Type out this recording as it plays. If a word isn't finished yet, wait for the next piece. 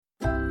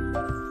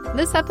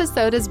This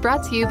episode is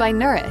brought to you by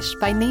Nourish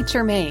by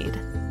Nature Made,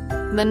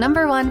 the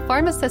 #1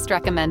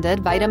 pharmacist-recommended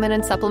vitamin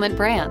and supplement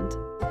brand.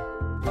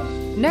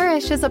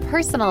 Nourish is a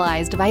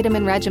personalized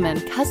vitamin regimen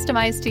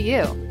customized to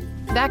you.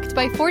 Backed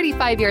by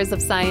 45 years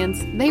of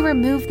science, they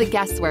remove the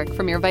guesswork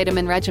from your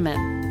vitamin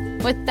regimen.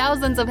 With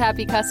thousands of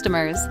happy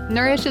customers,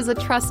 Nourish is a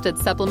trusted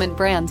supplement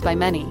brand by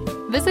many.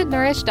 Visit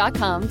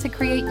Nourish.com to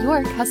create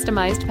your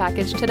customized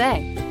package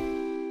today.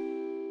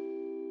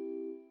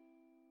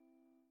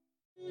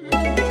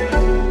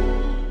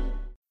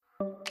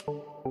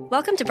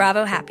 Welcome to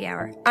Bravo Happy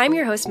Hour. I'm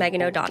your host,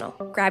 Megan O'Donnell.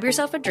 Grab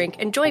yourself a drink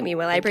and join me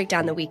while I break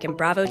down the week in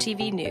Bravo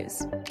TV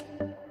news.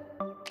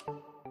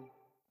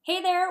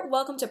 Hey there,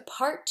 welcome to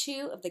part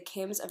 2 of the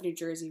Kims of New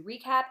Jersey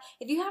recap.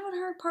 If you haven't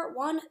heard part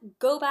 1,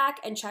 go back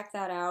and check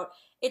that out.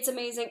 It's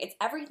amazing. It's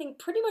everything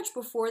pretty much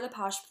before the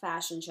Posh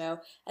Fashion Show.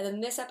 And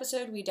then this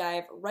episode, we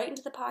dive right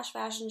into the Posh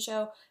Fashion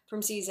Show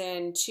from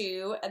season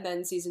 2 and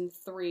then season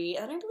 3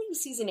 and I believe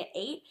season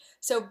 8.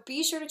 So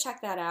be sure to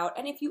check that out.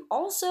 And if you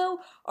also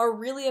are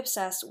really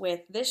obsessed with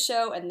this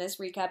show and this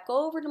recap,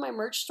 go over to my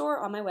merch store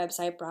on my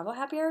website,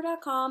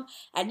 bravohappyhour.com,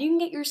 and you can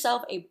get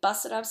yourself a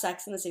Busted Up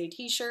Sex in the City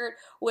t-shirt,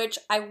 which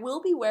I will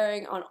be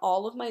wearing on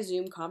all of my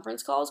Zoom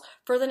conference calls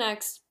for the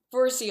next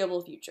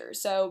foreseeable future.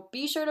 So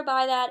be sure to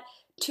buy that.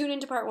 Tune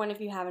into part 1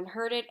 if you haven't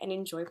heard it, and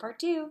enjoy part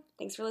 2.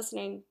 Thanks for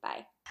listening.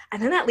 Bye.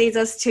 And then that leads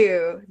us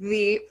to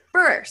the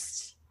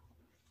first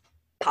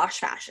Posh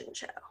Fashion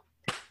Show.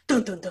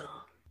 Dun, dun, dun.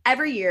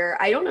 Every year,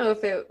 I don't know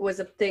if it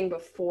was a thing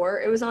before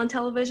it was on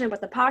television,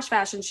 but the Posh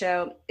Fashion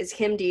Show is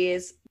Kim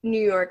D's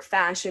New York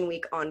Fashion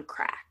Week on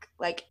crack.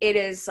 Like, it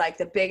is like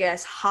the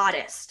biggest,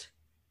 hottest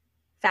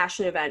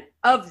fashion event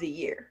of the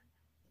year.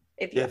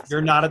 If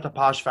you're not at the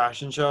Posh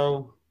Fashion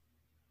Show,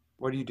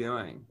 what are you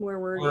doing? Where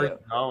were you? Where are you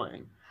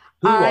going?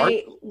 Who are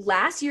you?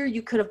 Last year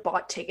you could have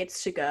bought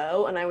tickets to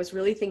go, and I was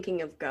really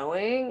thinking of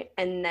going,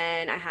 and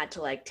then I had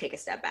to like take a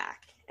step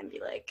back and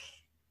be like,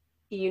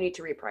 you need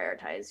to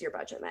reprioritize your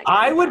budget, Megan.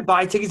 I would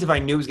buy tickets if I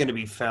knew it was going to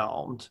be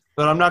filmed,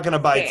 but I'm not going to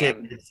buy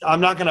tickets. I'm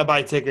not going to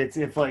buy tickets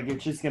if like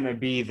it's just going to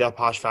be the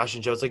Posh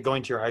Fashion Show. It's like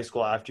going to your high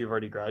school after you've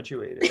already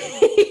graduated.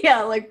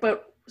 Yeah, like,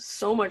 but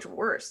so much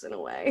worse in a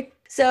way.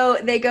 So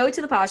they go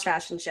to the Posh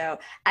Fashion Show.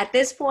 At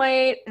this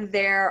point,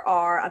 there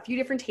are a few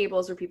different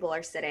tables where people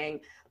are sitting.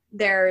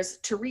 There's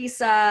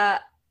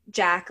Teresa,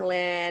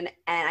 Jacqueline,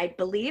 and I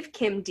believe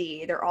Kim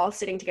D. They're all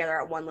sitting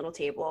together at one little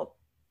table.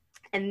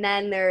 And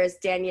then there's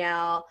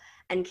Danielle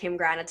and Kim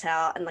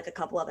Granatel and like a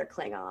couple other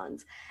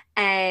Klingons.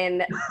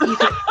 And you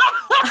can...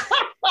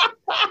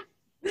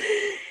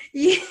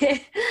 yeah.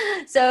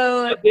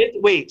 So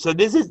wait, so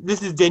this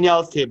is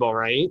Danielle's table,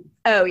 right?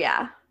 Oh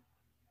yeah.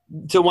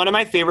 So one of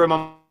my favorite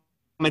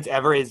moments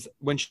ever is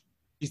when she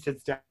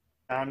sits down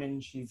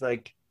and she's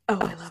like, "Oh,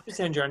 I love it.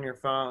 Send you on your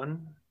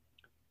phone."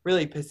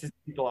 Really pisses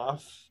people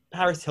off.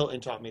 Paris Hilton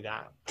taught me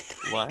that.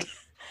 What?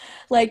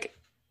 Like,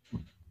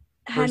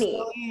 honey.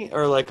 Personally,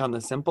 or like on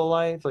The Simple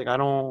Life? Like, I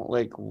don't,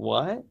 like,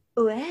 what?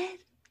 What?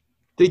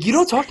 Like, you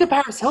don't talk to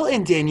Paris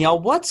Hilton, Danielle.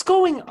 What's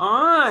going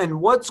on?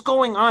 What's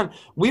going on?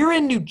 We're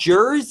in New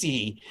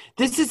Jersey.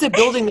 This is a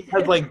building that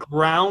has, like,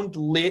 ground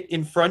lit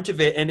in front of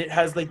it, and it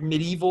has, like,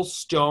 medieval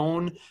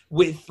stone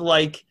with,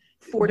 like,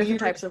 4 different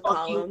types of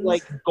columns.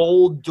 Like,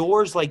 gold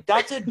doors. Like,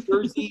 that's a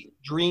Jersey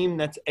dream.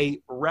 That's a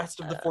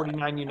rest of the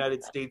 49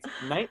 United States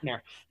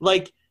nightmare.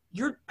 Like,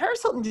 your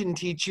Paris Hilton didn't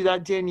teach you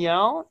that,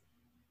 Danielle.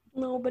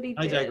 Nobody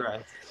did. I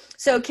digress.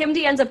 So Kim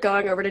D ends up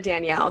going over to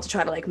Danielle to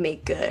try to like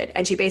make good.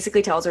 And she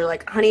basically tells her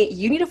like, honey,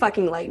 you need to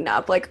fucking lighten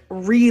up. Like,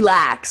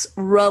 relax.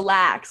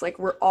 Like,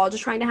 we're all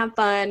just trying to have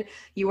fun.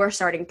 You are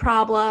starting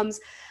problems.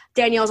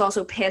 Danielle's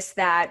also pissed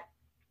that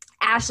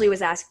Ashley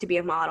was asked to be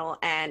a model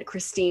and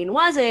Christine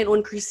wasn't,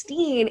 when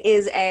Christine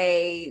is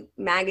a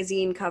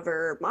magazine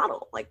cover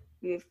model. Like,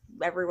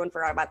 everyone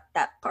forgot about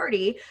that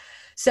party.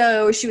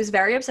 So she was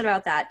very upset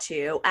about that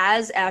too.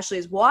 As Ashley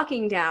is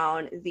walking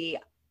down the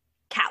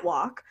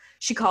catwalk,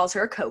 she calls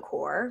her a coke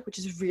whore, which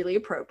is really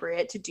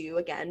appropriate to do,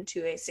 again,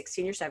 to a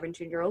 16 or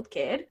 17-year-old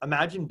kid.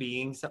 Imagine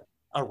being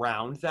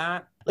around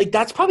that. Like,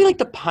 that's probably like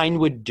the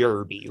Pinewood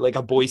Derby, like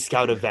a Boy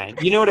Scout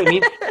event. You know what I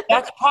mean?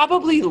 That's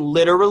probably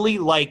literally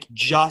like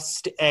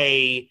just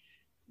a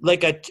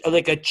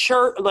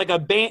church, like a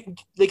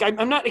band. Like,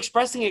 I'm not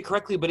expressing it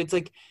correctly, but it's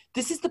like,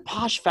 this is the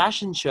Posh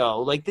Fashion Show.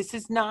 Like, this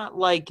is not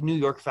like New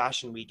York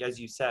Fashion Week, as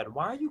you said.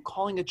 Why are you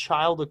calling a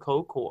child a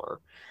coke whore?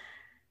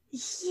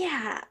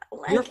 Yeah.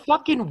 Like, you're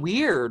fucking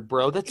weird,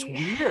 bro. That's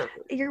weird.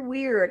 You're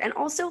weird. And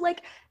also,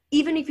 like,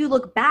 even if you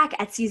look back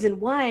at season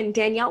 1,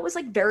 Danielle was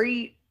like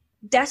very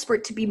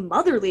desperate to be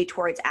motherly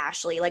towards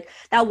Ashley. Like,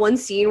 that one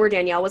scene where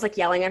Danielle was like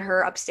yelling at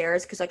her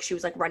upstairs because like she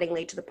was like running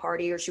late to the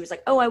party, or she was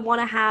like, oh, I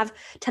want to have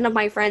 10 of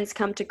my friends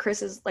come to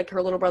Chris's, like,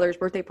 her little brother's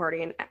birthday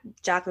party, and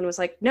Jacqueline was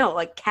like, no,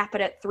 like, cap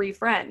it at 3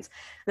 friends.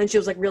 And then she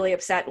was like really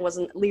upset and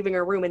wasn't leaving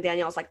her room, and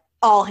Danielle's like,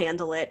 I'll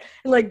handle it,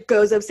 and like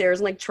goes upstairs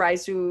and like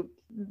tries to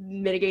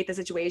mitigate the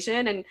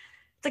situation. And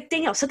It's like,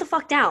 Danielle, sit the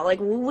fuck down. Like,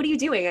 what are you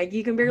doing? Like,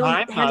 you can barely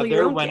My handle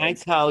your mother, own when I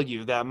kids. tell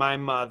you that my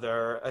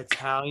mother,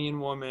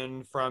 Italian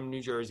woman from New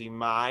Jersey,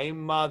 my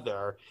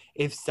mother,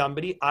 if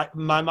somebody,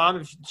 my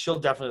mom, she'll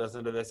definitely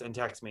listen to this and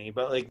text me,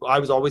 but like I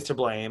was always to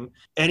blame.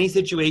 Any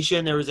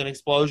situation, there was an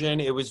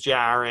explosion, it was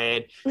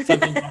Jared.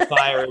 Something's on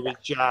fire, it was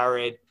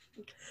Jared.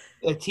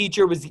 A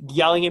teacher was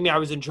yelling at me, I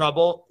was in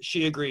trouble.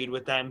 She agreed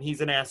with them.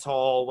 He's an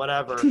asshole,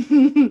 whatever.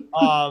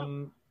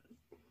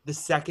 The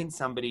second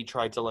somebody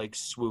tried to like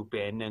swoop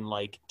in and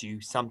like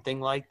do something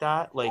like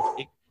that, like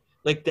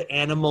the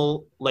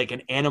animal, like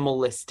an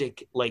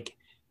animalistic like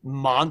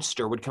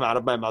monster would come out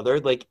of my mother.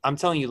 Like I'm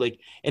telling you, like,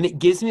 and it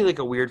gives me like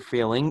a weird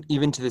feeling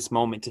even to this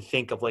moment to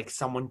think of like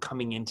someone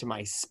coming into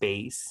my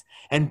space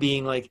and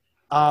being like,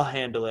 I'll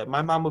handle it.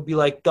 My mom would be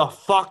like, the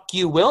fuck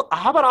you will?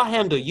 How about I'll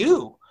handle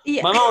you?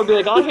 Yeah. My mom would be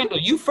like, I'll handle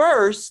you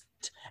first,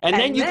 and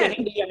then And you can then-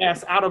 handle your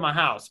ass out of my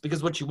house,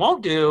 because what you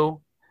won't do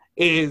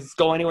is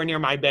go anywhere near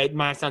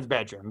my son's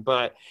bedroom.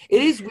 But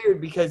it is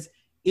weird because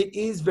it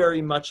is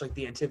very much like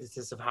the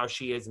antithesis of how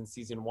she is in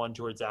season 1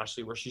 towards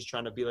Ashley, where she's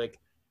trying to be like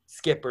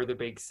Skipper, the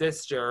big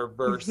sister,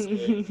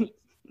 versus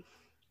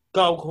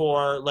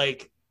Gokor,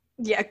 like.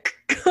 Yeah,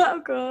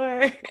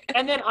 Gokor.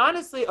 And then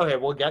honestly, okay,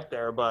 we'll get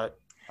there, but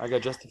I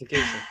got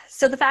justification.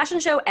 So the fashion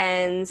show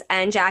ends,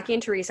 and Jackie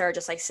and Teresa are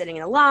just like sitting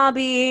in the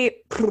lobby.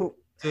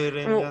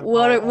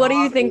 What do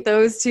you think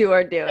those two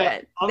are doing?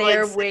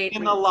 They're like, waiting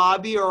in the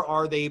lobby, or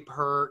are they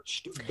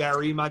perched,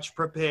 very much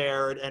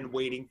prepared and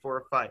waiting for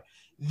a fight?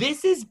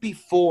 This is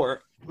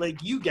before,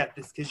 like, you get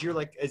this because you're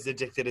like as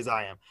addicted as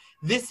I am.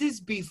 This is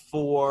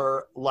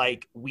before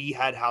like we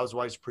had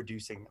housewives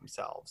producing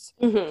themselves.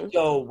 Mm-hmm.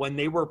 So when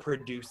they were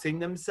producing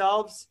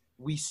themselves,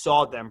 we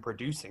saw them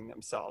producing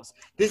themselves.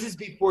 This is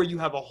before you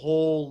have a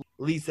whole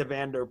Lisa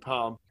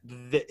Vanderpump.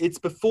 It's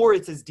before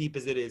it's as deep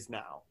as it is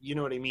now. You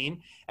know what I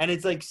mean? And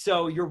it's like,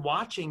 so you're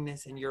watching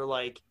this and you're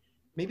like,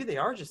 maybe they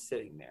are just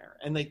sitting there.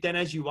 And like, then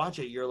as you watch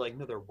it, you're like,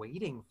 no, they're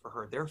waiting for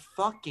her. They're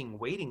fucking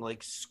waiting,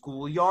 like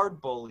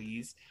schoolyard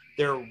bullies.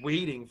 They're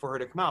waiting for her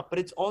to come out. But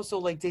it's also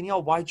like,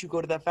 Danielle, why'd you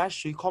go to that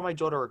fashion show? You call my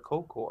daughter a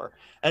Kokor.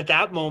 At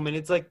that moment,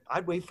 it's like,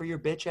 I'd wait for your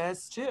bitch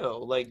ass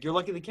too. Like, you're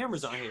lucky the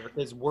camera's on here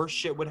because worse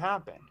shit would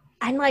happen.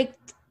 And like,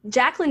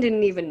 Jacqueline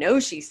didn't even know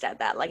she said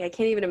that. Like, I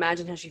can't even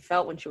imagine how she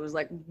felt when she was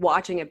like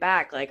watching it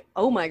back. Like,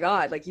 oh my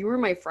God, like you were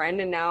my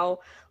friend, and now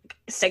like,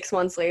 6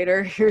 months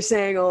later, you're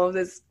saying all of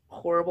this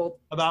horrible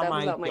about stuff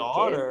my about my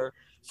daughter.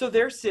 So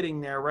they're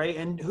sitting there, right?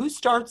 And who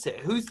starts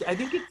it? I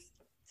think it's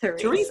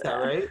Teresa,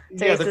 right?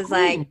 Teresa's the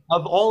queen like,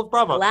 of all of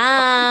Bravo.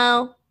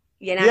 hello.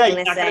 You're not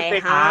You're gonna say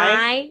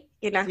hi.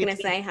 You're not gonna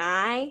say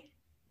hi.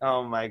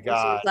 Oh my And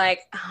God. she's like,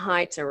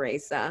 hi,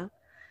 Teresa.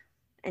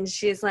 And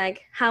she's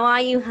like, how are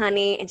you,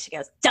 honey? And she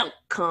goes, don't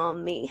call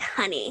me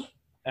honey.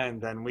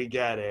 And then we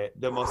get it.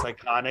 The most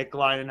iconic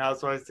line in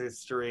Housewives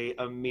history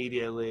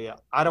immediately.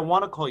 I don't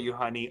want to call you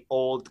honey,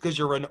 old, because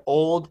you're an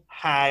old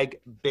hag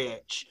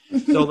bitch.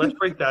 So let's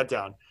break that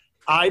down.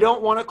 I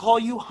don't want to call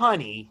you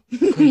honey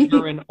because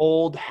you're an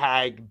old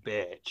hag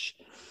bitch.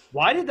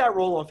 Why did that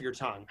roll off your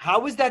tongue? How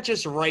was that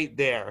just right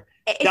there?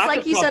 It's That's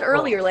like a you tough said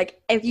earlier, call.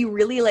 like if you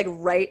really like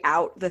write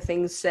out the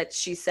things that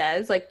she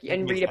says, like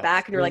and read it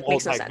back, and you're like,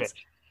 makes no sense.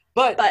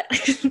 But But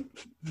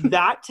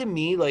that to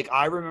me, like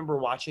I remember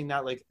watching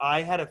that. Like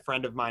I had a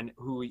friend of mine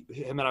who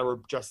him and I were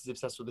just as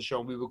obsessed with the show,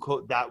 and we would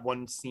quote that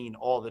one scene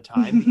all the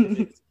time because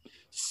it's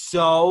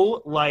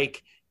so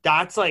like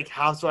that's like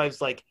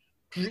Housewives like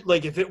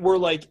if it were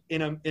like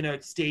in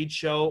a stage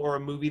show or a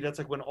movie, that's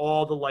like when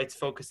all the lights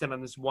focus in on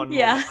this one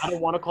Yeah. moment. I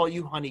don't want to call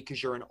you honey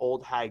because you're an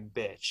old hag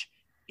bitch.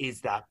 Is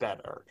that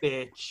better?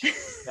 Bitch,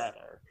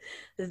 better.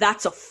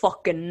 that's a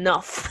fucking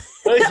enough.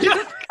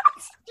 yes.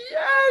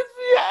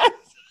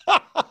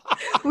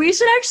 We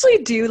should actually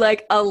do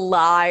like a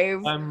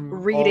live I'm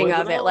reading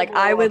always of it. Like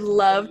I would available.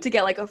 love to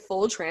get like a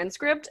full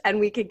transcript, and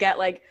we could get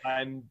like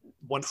I'm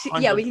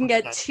 100%. yeah, we can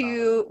get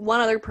one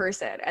other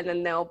person, and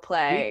then they'll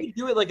play. We could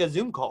do it like a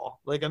Zoom call,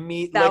 like a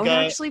meet. That like would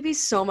a, actually be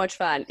so much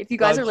fun. If you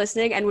guys are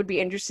listening and would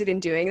be interested in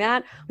doing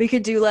that, we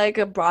could do like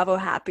a Bravo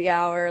happy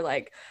hour,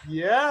 like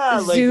yeah,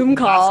 Zoom like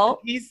call.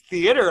 Masterpiece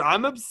Theater.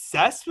 I'm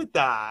obsessed with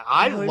that.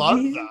 I That would love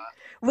be- that.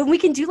 when we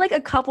can do like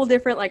a couple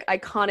different like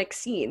iconic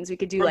scenes. We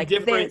could do From like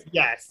different, this.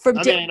 yes. from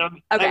I'm di- in.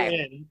 I'm okay.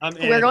 in. I'm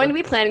in. We're going to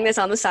be planning this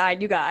on the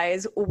side, you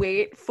guys.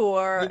 Wait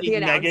for the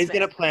announcement. Megan's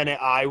gonna plan it.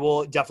 I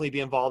will definitely be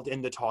involved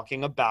in the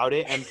talking about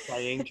it and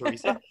playing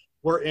Teresa.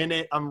 We're in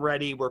it. I'm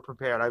ready. We're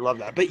prepared. I love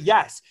that. But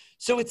yes,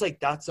 so it's like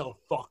that's a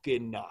fucking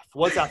enough.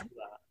 What's after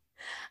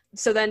that?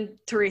 So then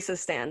Teresa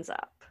stands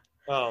up.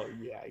 Oh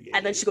yeah.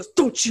 And then she goes,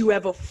 don't you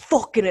ever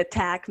fucking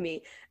attack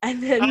me.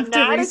 And then I'm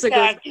not Teresa goes,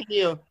 attacking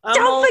you. I'm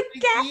don't over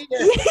forget.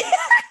 here.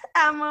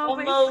 I'm I'm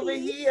over over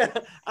here.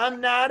 here.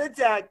 I'm not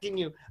attacking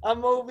you.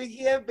 I'm over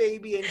here,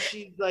 baby. And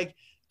she's like,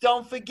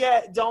 don't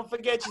forget.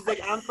 She's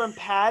like, I'm from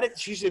Patterson.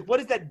 She's like, what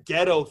is that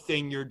ghetto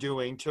thing you're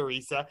doing,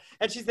 Teresa?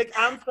 And she's like,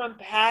 I'm from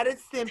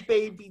Patterson,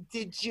 baby.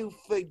 Did you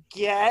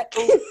forget?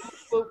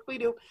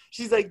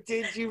 She's like,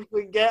 did you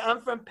forget?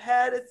 I'm from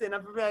Patterson.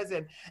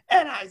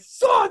 And I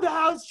saw the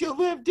house you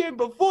lived in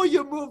before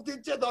you moved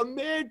into the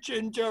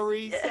mansion,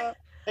 Teresa.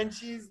 And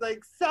she's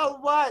like, so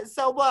what?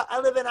 I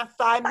live in a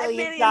 $5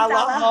 million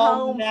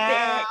home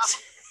now.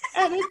 Bitch.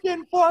 And it's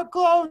in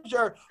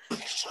foreclosure.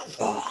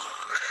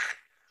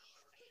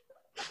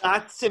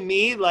 That's to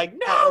me like,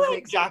 no,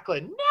 it's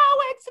Jacqueline.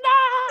 No, it's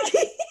not.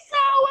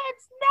 No,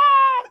 it's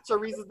not.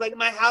 Teresa's like,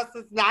 my house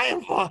is not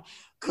in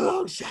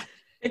foreclosure.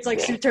 It's like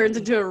she turns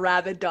into a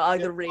rabid dog.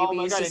 The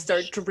rabies just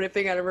start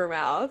dripping out of her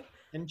mouth.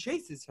 And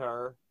chases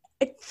her.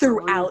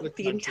 Throughout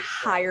the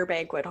entire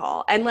banquet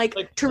hall. And like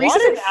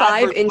Teresa's in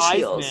 5-inch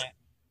heels.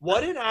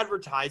 What an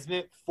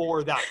advertisement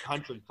for that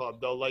country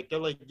club, though. Like, they're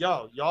like,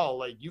 yo, y'all,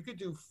 like, you could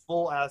do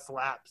full-ass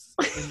laps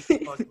in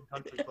the fucking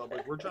country club.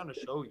 Like, we're trying to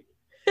show you.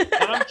 And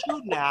I'm sure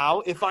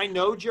now, if I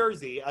know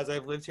Jersey, as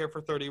I've lived here for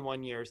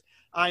 31 years,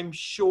 I'm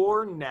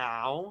sure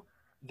now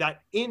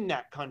that in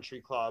that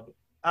country club,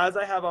 as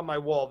I have on my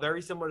wall,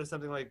 very similar to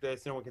something like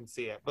this, no one can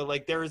see it, but,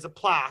 like, there is a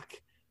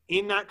plaque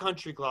in that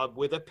country club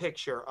with a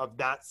picture of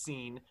that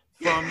scene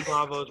from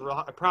Bravo's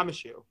I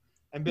promise you.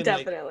 And been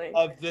definitely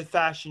like, of the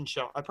fashion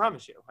show. I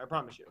promise you.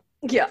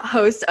 Yeah,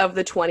 host of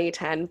the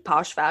 2010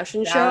 Posh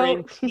Fashion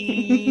Show.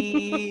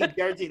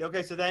 Guaranteed.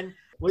 Okay, so then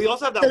we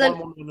also have that one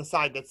woman on the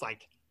side that's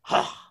like,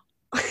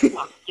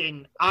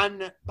 fucking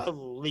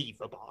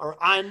unbelievable or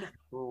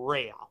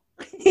unreal.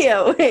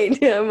 Yeah,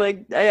 wait. I'm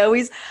like, I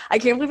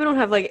can't believe I don't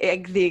have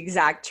like the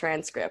exact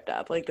transcript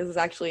up. Like, this is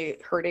actually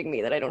hurting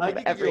me that I don't have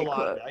every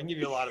quote. I can give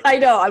you a lot of. I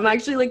know. I'm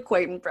actually like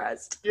quite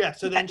impressed. Yeah.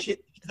 So then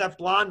that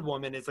blonde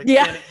woman is like,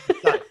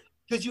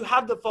 because you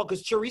have the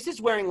because Teresa's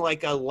wearing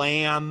like a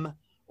lamb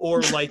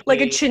or like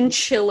a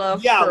chinchilla.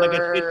 Yeah, like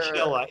a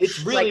chinchilla.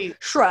 It's really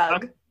like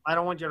shrug. I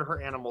don't want you to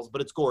hurt animals, but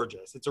it's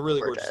gorgeous. It's a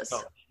really gorgeous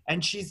color.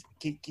 And she's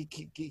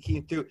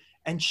through,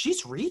 and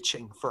she's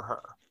reaching for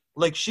her.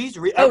 Like she's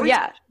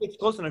it's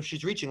close enough.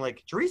 She's reaching.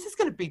 Like Teresa's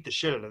gonna beat the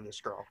shit out of this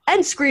girl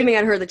and screaming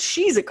at her that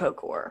she's a coke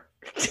whore.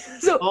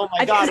 So oh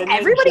my god! Is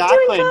everybody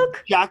doing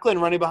coke? Jacqueline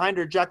running behind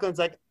her. Jacqueline's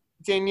like,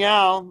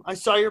 Danielle, I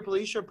saw your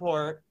police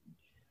report.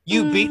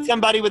 You beat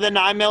somebody with a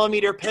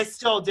 9mm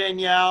pistol,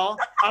 Danielle.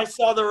 I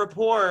saw the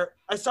report.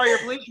 I saw your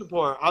police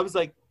report. I was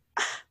like,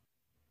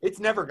 it's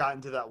never gotten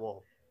to that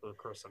level of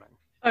christening.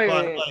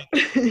 Okay. But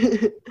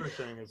like,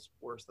 christening is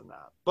worse than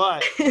that.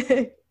 But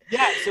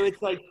yeah, so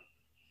it's like.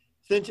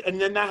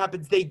 And then that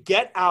happens. They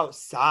get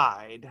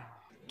outside.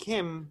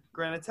 Kim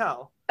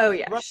Granitel. Oh,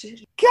 yeah.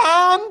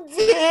 Calm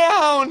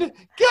down.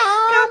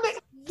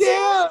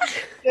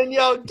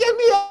 Danielle, get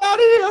me out of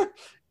here.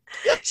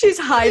 She's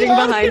hiding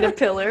behind a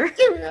pillar.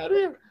 Get me out of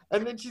here.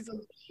 And then she's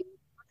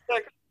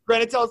like,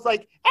 Granitel's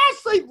like,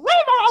 Ashley, leave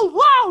her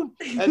alone.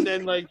 And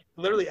then, like,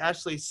 literally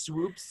Ashley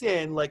swoops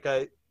in like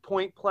a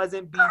Point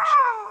Pleasant Beach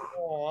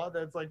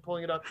that's like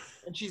pulling it up.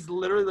 And she's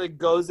literally like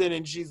goes in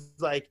and she's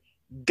like,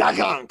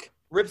 gagunk.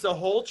 Rips a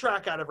whole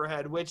track out of her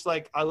head, which,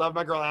 like, I love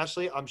my girl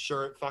Ashley. I'm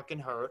sure it fucking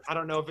hurt. I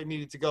don't know if it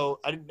needed to go.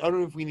 I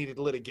don't know if we needed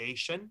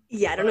litigation.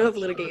 Yeah, I don't know if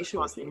litigation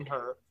was needed.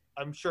 Hurt.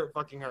 I'm sure it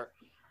fucking hurt.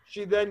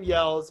 She then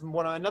yells,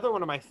 another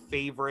one of my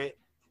favorite,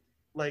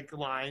 like,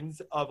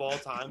 lines of all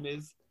time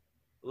is,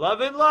 love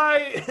and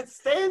light,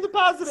 stay in the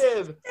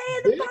positive. Stay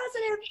in the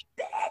positive,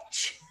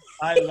 bitch.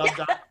 I love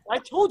that. I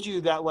told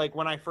you that, like,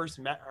 when I first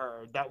met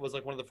her, that was,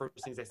 like, one of the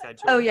first things I said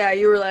to her. Oh, yeah.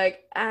 You were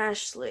like,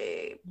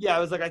 Ashley. Yeah, I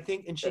was like, I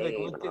think, and she, like,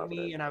 looked at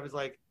me, and I was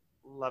like,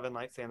 love and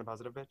light, stay in the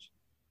positive, bitch.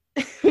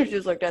 She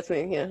was like, that's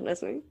me. Yeah,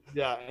 that's me.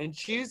 Yeah, and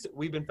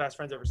we've been fast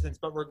friends ever since.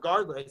 But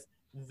regardless,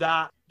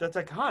 that's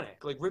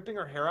iconic. Like, ripping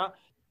her hair out.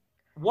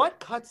 What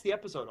cuts the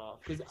episode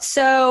off?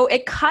 So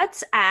it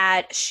cuts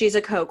at she's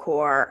a coke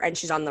whore, and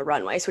she's on the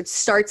runway. So it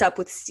starts up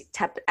with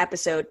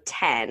episode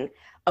 10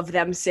 of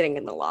them sitting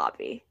in the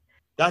lobby.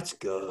 That's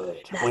good.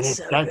 That's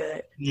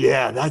good.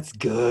 Yeah, that's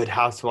good.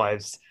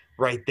 Housewives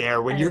right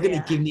there. When you're going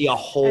to give me a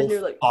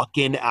whole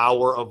fucking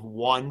hour of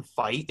one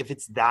fight, if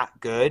it's that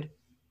good,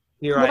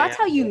 that's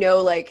how you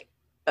know, like,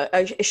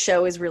 a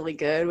show is really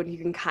good, when you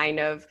can kind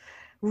of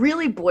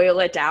really boil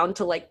it down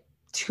to, like,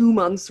 2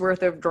 months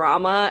worth of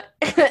drama.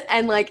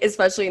 And, like,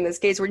 especially in this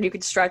case where you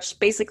could stretch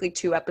basically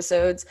 2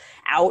 episodes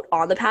out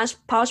on the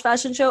Posh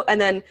Fashion Show,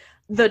 and then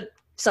the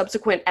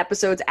subsequent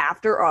episodes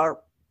after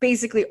are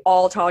basically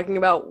all talking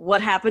about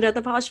what happened at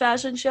the Posh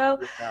Fashion Show.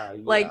 Yeah.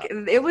 Like,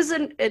 it was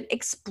an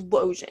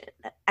explosion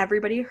that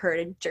everybody heard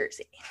in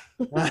Jersey.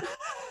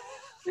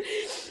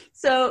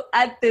 So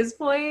at this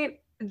point,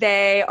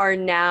 they are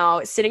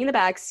now sitting in the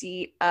back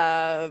seat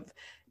of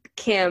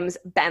Kim's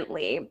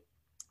Bentley.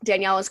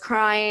 Danielle is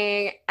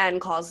crying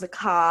and calls the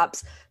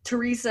cops.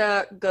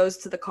 Teresa goes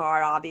to the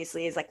car,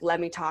 obviously, is like, let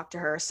me talk to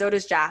her. So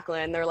does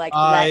Jacqueline. They're like,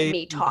 let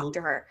me talk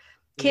to her.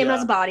 Kim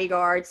has a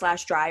bodyguard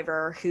 /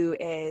 driver who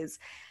is,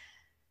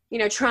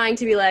 trying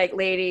to be like,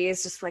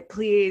 ladies, just like,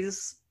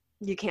 please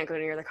you can't go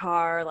near the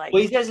car. Like,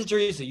 well, he says to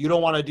Teresa, you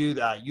don't want to do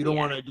that. You don't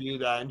Yeah. want to do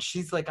that. And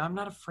she's like, I'm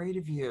not afraid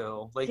of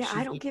you. Like, yeah, she's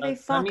I don't like, give a let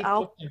fuck. me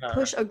I'll talk to her.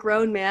 push a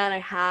grown man I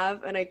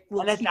have, and I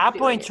will And at keep that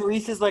doing point, it.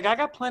 Teresa's like, I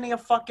got plenty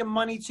of fucking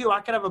money too. I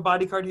could have a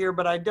bodyguard here,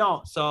 but I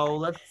don't. So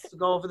let's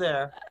go over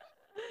there.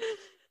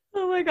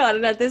 Oh my god.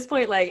 And at this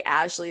point, like,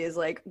 Ashley is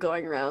like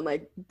going around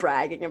like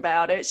bragging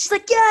about it. She's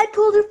like, yeah, I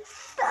pulled her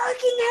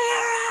fucking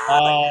hair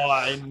out. Oh,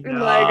 I I'm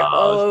know. like,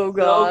 oh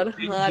god, So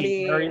cringy.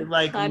 honey, Very,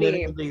 like,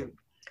 honey. literally.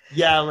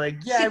 Yeah, like,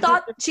 yeah.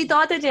 She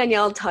thought that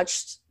Danielle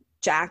touched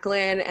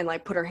Jacqueline and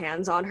like put her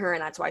hands on her,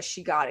 and that's why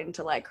she got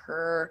into like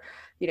her,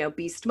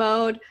 beast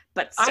mode.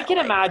 But I still, can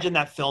like, imagine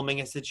that filming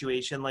a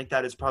situation like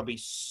that is probably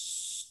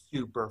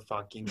super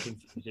fucking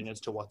confusing as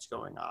to what's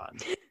going on.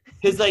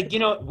 Because, like,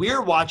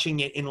 we're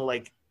watching it in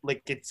like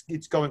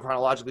it's going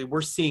chronologically.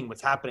 We're seeing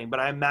what's happening, but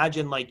I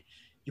imagine like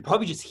you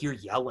probably just hear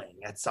yelling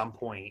at some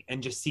point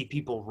and just see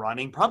people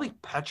running, probably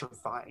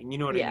petrifying. You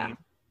know what I mean?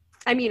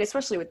 I mean,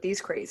 especially with these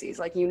crazies,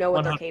 like,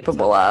 what they're 100%.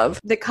 capable of.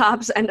 The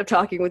cops end up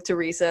talking with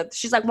Teresa.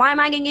 She's like, why am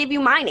I going to give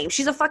you my name?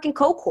 She's a fucking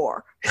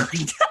co-core.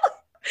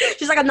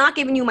 She's like, I'm not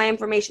giving you my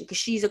information because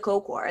she's a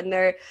co-core. And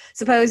they're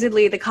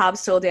supposedly the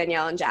cops told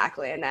Danielle and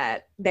Jacqueline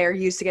that they're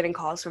used to getting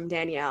calls from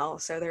Danielle.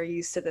 So they're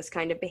used to this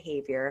kind of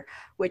behavior,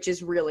 which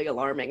is really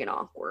alarming and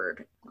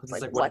awkward. It's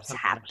like what if what's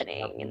something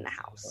happening in the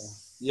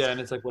house? Yeah,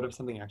 and it's like, what if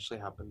something actually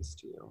happens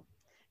to you?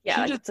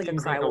 Yeah, She it's like a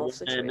seems cry like wolf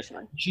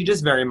situation. She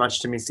just very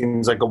much to me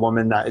seems like a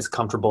woman that is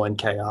comfortable in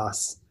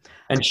chaos.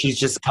 And she's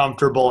just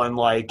comfortable in,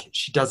 like,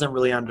 she doesn't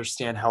really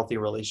understand healthy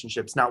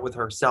relationships, not with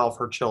herself,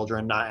 her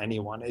children, not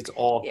anyone. It's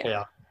all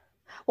chaos.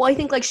 Well, I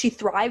think like she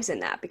thrives in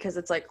that because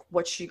it's like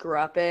what she grew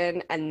up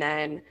in, and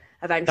then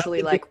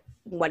eventually like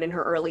went in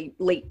her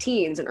late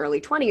teens and early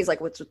 20s, like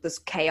with this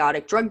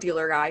chaotic drug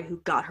dealer guy who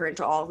got her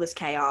into all this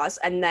chaos,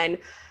 and then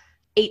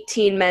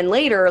 18 men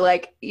later,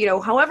 like,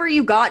 however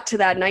you got to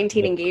that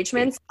 19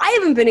 engagements, I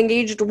haven't been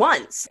engaged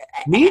once.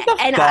 Me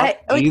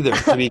either,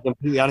 to be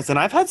completely honest. And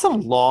I've had some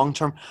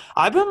long-term,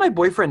 I've been with my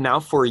boyfriend now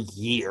for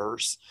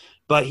years,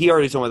 but he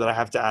already told me that I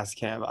have to ask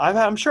him.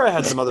 I'm sure I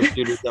had some other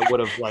suitors that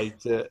would have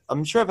liked to,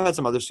 I'm sure I've had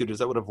some other suitors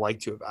that would have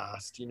liked to have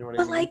asked, you know what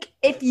I mean? But like,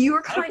 if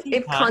you're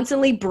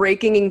constantly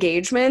breaking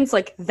engagements,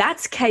 like,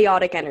 that's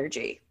chaotic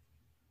energy.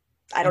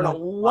 I don't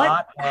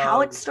know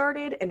how it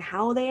started and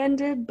how they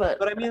ended, but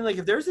I mean, like,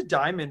 if there's a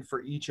diamond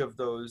for each of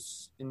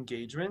those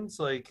engagements,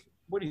 like,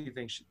 what do you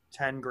think?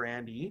 10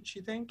 grand each,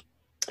 you think?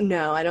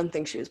 No, I don't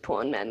think she was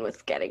pulling men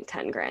with getting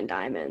 10 grand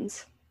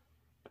diamonds.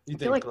 You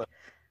think?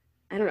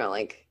 I don't know,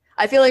 like,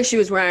 I feel like she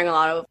was wearing a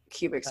lot of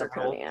cubic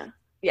zirconia.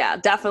 Yeah,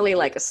 definitely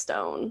like a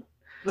stone.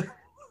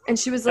 And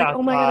she was like,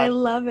 oh my God, I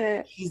love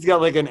it. He's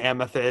got like an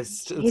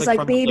amethyst. He's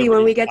like, baby,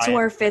 when we get to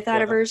our 5th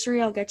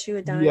anniversary, I'll get you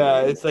a diamond.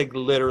 Yeah, it's like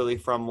literally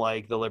from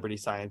like the Liberty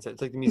Science.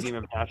 It's like the Museum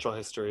of Natural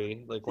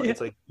History. Like,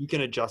 it's like you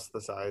can adjust the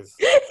size.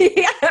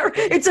 Yeah,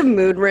 it's a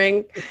mood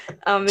ring.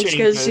 It's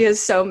because she has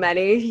so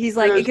many. He's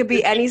like, it could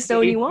be any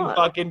stone you want.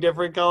 Fucking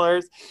different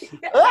colors.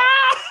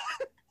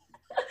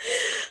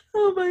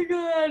 Oh my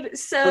God.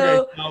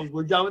 So,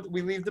 we're done with,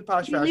 we leave the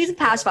Posh Fashion. We leave the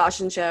Posh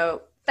Fashion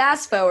Show.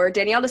 Fast forward,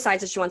 Danielle decides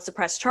that she wants to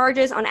press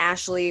charges on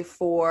Ashley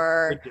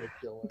for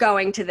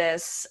going to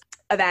this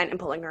event and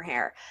pulling her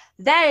hair.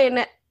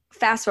 Then,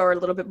 fast forward a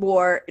little bit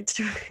more,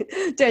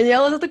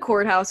 Danielle is at the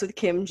courthouse with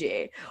Kim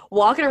G,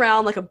 walking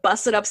around like a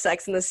busted up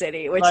Sex in the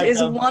City, which like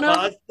is one of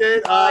my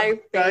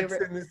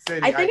favorite.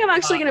 I think I'm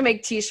actually going to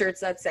make t-shirts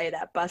that say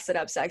that, busted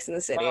up Sex in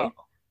the City. Oh,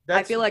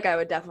 I feel like I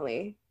would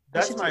definitely.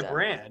 That's my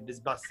brand,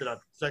 is busted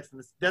up Sex in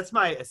the City. That's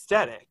my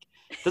aesthetic.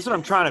 That's what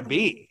I'm trying to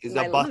be, is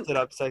a busted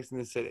up Sex in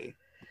the City.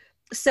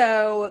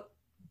 So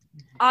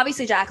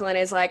obviously Jacqueline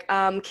is like,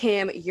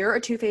 Kim, you're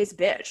a two-faced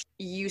bitch.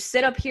 You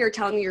sit up here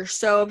telling me you're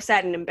so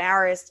upset and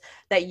embarrassed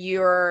that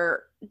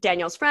you're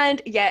Danielle's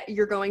friend, yet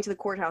you're going to the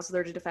courthouse with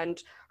her to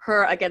defend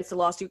her against the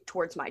lawsuit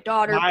towards my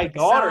daughter. My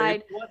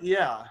daughter?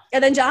 Yeah.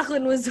 And then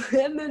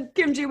and then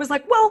Kim G was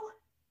like, well,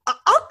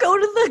 I'll go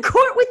to the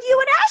court with you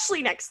and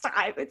Ashley next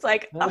time. It's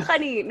like,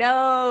 honey,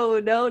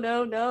 no.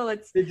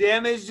 The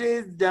damage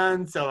is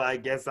done, so I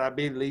guess I'll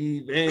be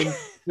leaving.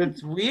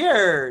 It's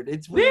weird.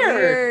 It's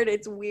weird.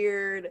 It's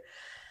weird.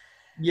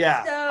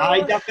 Yeah, so,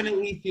 I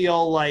definitely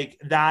feel like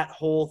that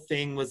whole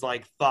thing was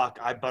like, fuck,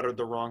 I buttered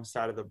the wrong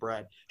side of the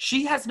bread.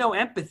 She has no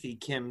empathy,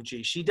 Kim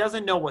G. She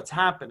doesn't know what's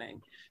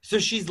happening. So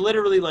she's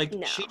literally like,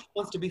 she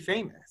wants to be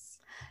famous.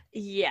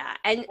 Yeah,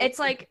 and it's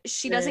like,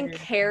 she doesn't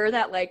care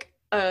that like,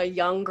 a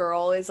young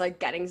girl is like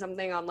getting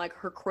something on like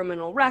her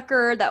criminal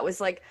record that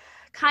was like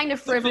kind of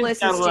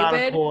frivolous and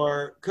stupid.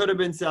 Could have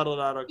been settled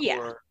out of court.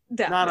 Yeah,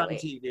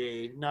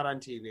 definitely. Not on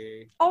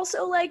TV.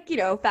 Also, like,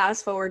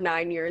 fast forward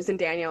 9 years and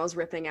Danielle's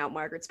ripping out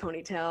Margaret's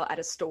ponytail at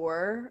a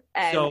store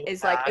and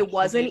is like, it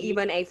wasn't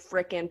even a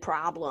freaking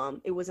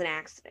problem. It was an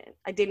accident.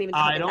 I didn't even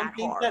I don't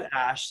think that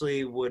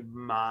Ashley would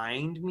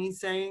mind me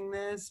saying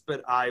this,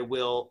 but I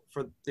will,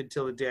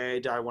 until the day I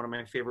die, one of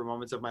my favorite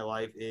moments of my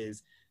life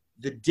is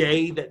the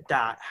day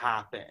that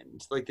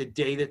happened, like the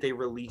day that they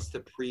released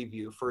the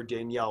preview for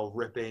Danielle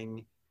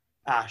ripping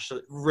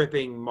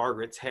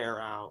Margaret's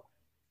hair out.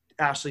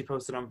 Ashley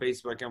posted on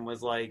Facebook and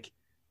was like,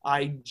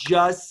 I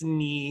just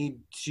need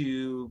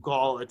to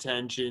call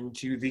attention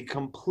to the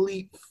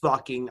complete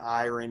fucking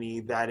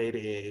irony that it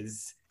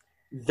is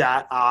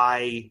that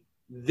I,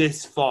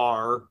 this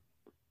far,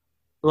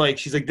 like,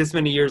 she's like, this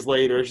many years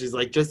later, she's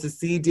like, just to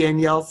see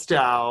Danielle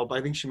Staub,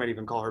 I think she might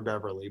even call her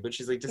Beverly, but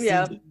she's like, to see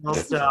Danielle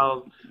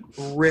Staub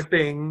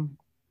ripping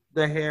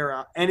the hair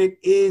out. And it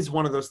is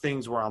one of those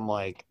things where I'm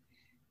like,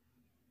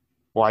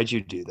 why'd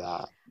you do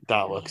that?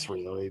 That looks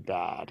really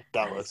bad.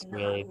 That looks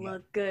really bad.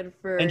 Look good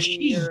for and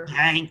she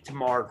yanked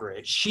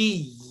Margaret.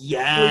 She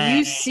yanked. Well,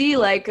 you see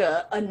like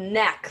a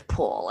neck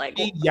pull. Like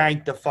she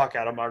yanked the fuck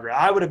out of Margaret.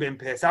 I would have been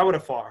pissed. I would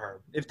have fought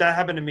her. If that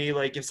happened to me,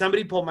 like if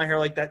somebody pulled my hair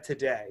like that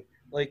today,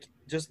 like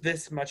just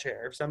this much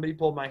hair, if somebody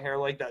pulled my hair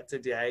like that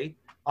today,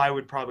 I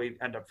would probably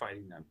end up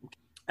fighting them.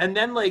 And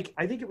then like,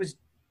 I think it was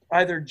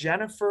either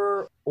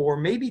Jennifer or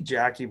maybe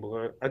Jackie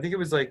Blue. I think it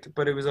was like,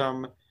 but it was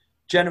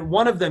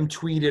one of them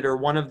tweeted, or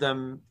one of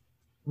them,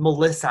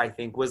 Melissa, I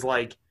think, was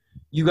like,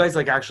 you guys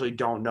like actually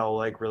don't know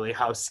like really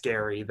how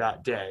scary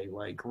that day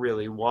like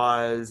really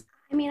was.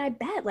 I mean, I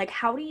bet. Like,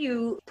 how do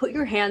you put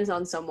your hands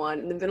on someone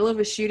in the middle of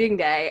a shooting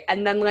day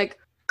and then like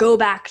go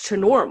back to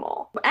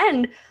normal?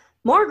 And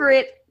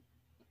Margaret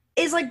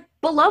is like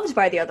beloved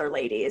by the other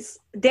ladies.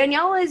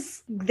 Danielle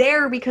is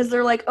there because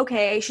they're like,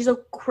 okay, she's a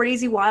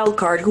crazy wild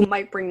card who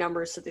might bring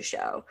numbers to the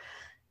show.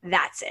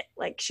 That's it.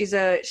 Like she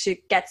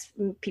gets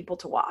people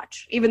to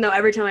watch. Even though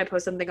every time I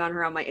post something on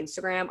her on my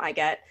Instagram, I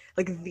get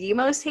like the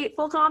most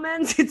hateful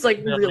comments. It's like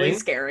really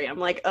scary. I'm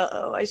like,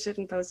 I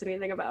shouldn't post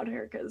anything about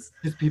her because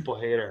people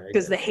hate her.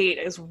 Because the hate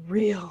is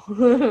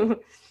real.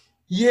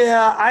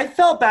 Yeah, I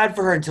felt bad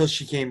for her until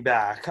she came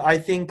back. I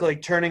think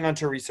like turning on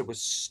Teresa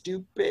was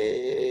stupid.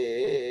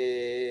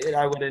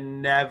 I would have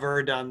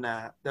never done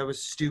that. That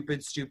was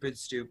stupid.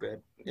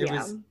 It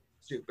was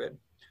stupid.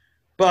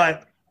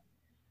 But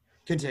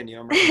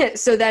continue.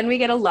 So then we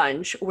get a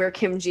lunch where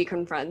Kim G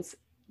confronts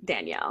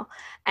Danielle.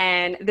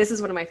 And this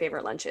is one of my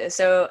favorite lunches.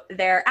 So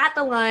they're at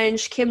the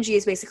lunch. Kim G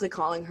is basically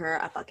calling her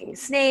a fucking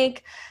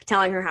snake,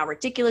 telling her how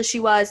ridiculous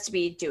she was to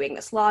be doing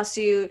this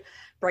lawsuit,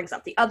 brings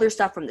up the other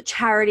stuff from the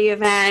charity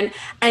event.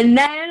 And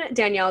then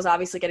Danielle is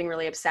obviously getting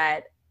really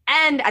upset.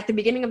 And at the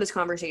beginning of this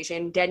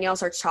conversation, Danielle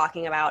starts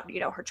talking about,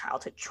 her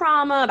childhood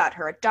trauma, about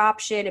her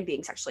adoption and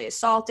being sexually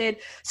assaulted.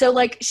 So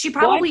like she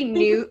probably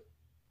knew.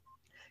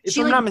 If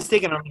I'm not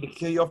mistaken, I'm going to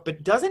kill you off,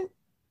 but doesn't...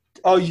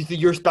 Oh,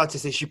 you're about to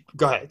say she...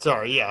 Go ahead.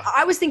 Sorry, yeah.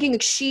 I was thinking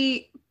like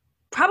she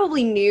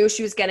probably knew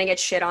she was going to get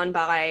shit on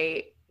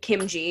by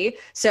Kim G.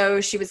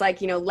 So she was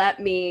like, let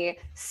me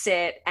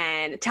sit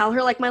and tell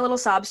her like my little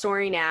sob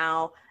story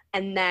now,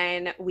 and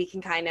then we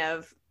can kind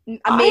of...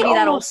 Maybe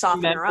that'll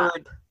soften her up.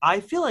 I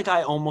feel like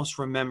I almost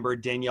remember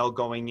Danielle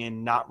going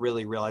in not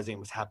really realizing it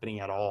was happening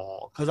at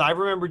all. Because I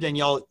remember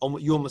Danielle...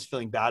 You almost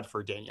feeling bad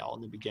for Danielle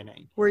in the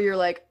beginning. Where you're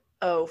like,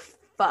 oh,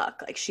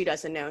 fuck, like she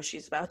doesn't know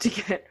she's about to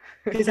get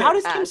because how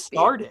does Kim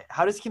start it?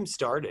 How does Kim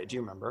start it? Do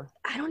you remember?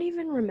 I don't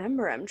even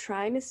remember. I'm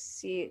trying to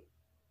see.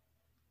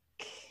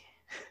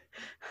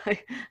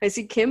 I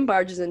see Kim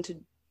barges into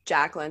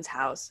Jacqueline's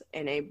house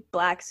in a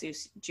black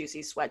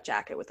juicy sweat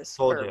jacket with a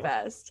skirt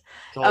vest.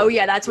 Oh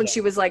yeah, that's when she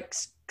was like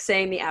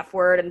saying the F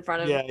word in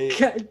front of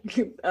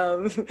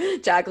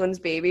Jacqueline's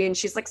baby, and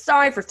she's like,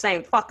 sorry for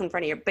saying fuck in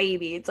front of your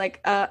baby. It's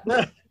like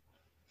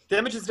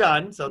damage is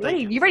done, so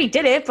thank you. You already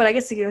did it, but I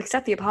guess you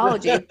accept the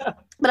apology.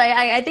 But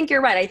I think you're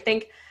right. I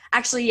think,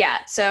 actually, yeah.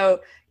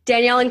 So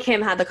Danielle and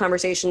Kim had the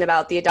conversation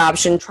about the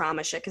adoption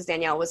trauma shit because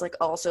Danielle was like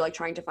also like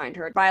trying to find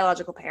her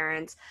biological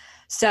parents.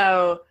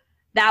 So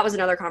that was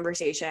another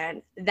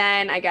conversation.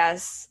 Then I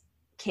guess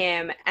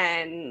Kim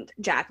and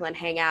Jacqueline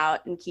hang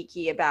out and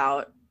kiki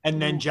about.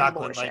 And then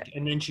Jacqueline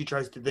and then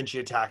she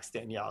attacks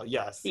Danielle.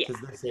 Yes,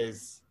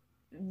 because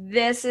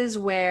this is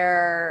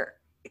where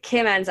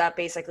Kim ends up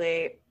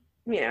basically,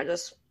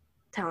 just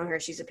telling her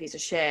she's a piece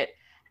of shit,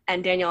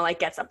 and Danielle like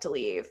gets up to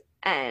leave,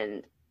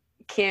 and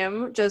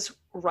Kim just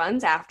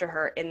runs after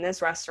her in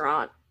this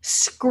restaurant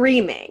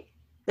screaming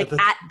like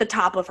at the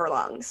top of her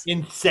lungs.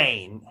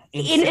 Insane.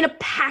 In a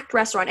packed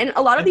restaurant, and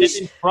a lot of these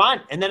in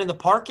front, and then in the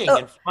parking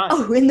in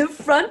front. In the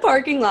front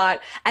parking lot.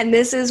 And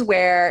this is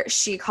where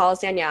she calls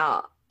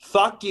Danielle,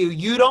 fuck you,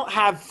 you don't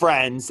have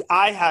friends,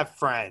 I have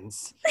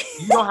friends.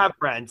 You don't have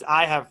friends,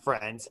 I have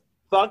friends.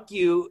 Fuck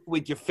you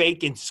with your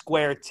fake and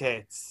square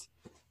tits.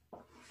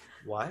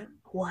 What?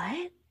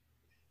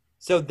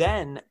 So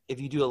then, if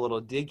you do a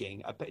little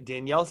digging,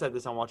 Danielle said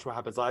this on Watch What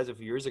Happens Live a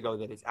few years ago,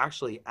 that it's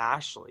actually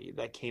Ashley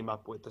that came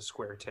up with the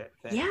square tit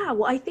thing. Yeah,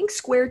 well, I think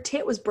square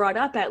tit was brought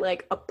up at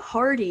like a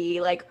party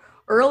like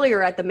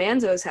earlier at the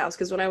Manzo's house,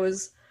 because when I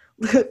was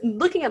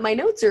looking at my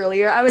notes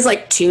earlier, I was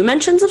like, 2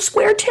 mentions of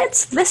square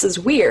tits? This is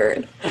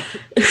weird.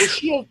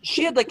 Well,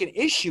 she had like an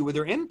issue with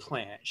her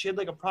implant. She had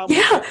like a problem.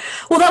 Yeah,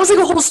 well, that was like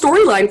a whole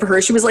storyline for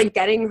her. She was like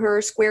getting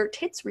her square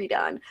tits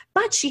redone,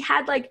 but she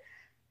had like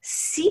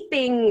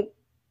seeping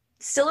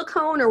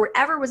silicone or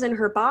whatever was in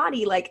her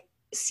body, like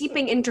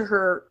seeping into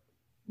her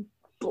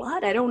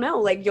blood. I don't know,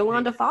 like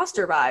Yolanda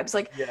Foster vibes.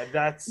 Like, yeah,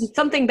 that's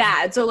something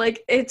bad. So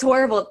like, it's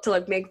horrible to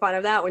like make fun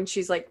of that when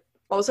she's like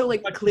Also,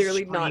 like, But to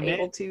clearly not scream it-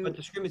 able to. But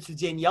to scream it, so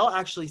Danielle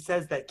actually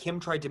says that Kim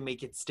tried to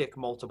make it stick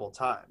multiple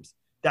times.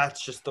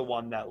 That's just the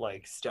one that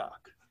like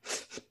stuck.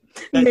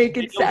 Make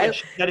it Danielle, sound.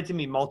 she said it to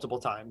me multiple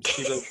times.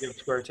 She goes, "You have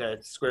square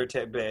tits, square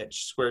tit bitch,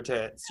 square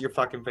tits. You're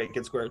fucking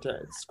faking square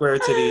tits, square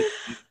titty."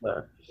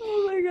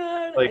 Oh my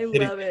God. Like,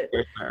 I love it.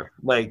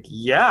 Like,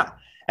 yeah.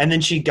 And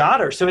then she got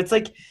her. So it's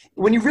like,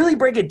 when you really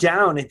break it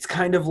down, it's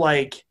kind of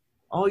like,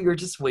 oh, you're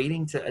just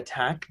waiting to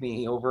attack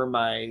me over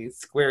my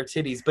square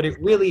titties. But it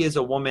really is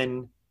a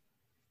woman.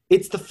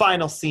 It's the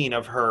final scene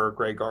of her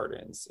Grey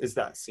Gardens, is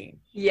that scene.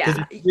 Yeah.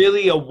 Because it's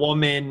really a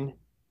woman.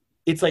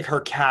 It's like her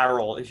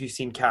Carol, if you've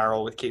seen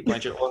Carol with Kate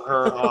Blanchett, or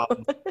her.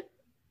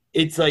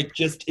 It's like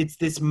it's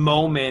this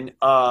moment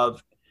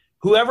of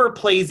whoever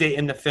plays it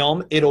in the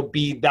film, that'll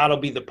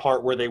be the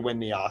part where they win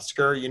the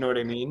Oscar. You know what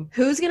I mean?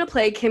 Who's going to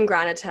play Kim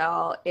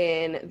Granitel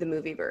in the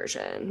movie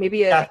version? Maybe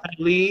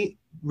Definitely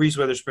Reese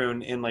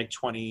Witherspoon in like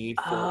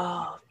 24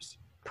 years.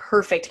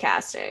 Perfect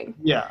casting.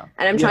 Yeah.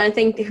 And I'm trying to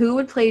think who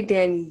would play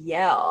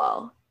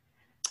Danielle.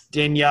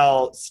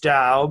 Danielle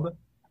Staub.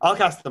 I'll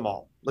cast them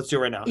all. Let's do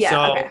it right now.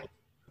 Yeah,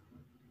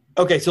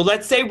 Okay, so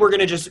let's say we're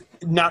going to just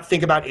not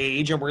think about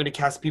age, and we're going to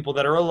cast people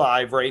that are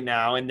alive right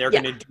now, and they're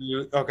going to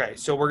do... Okay,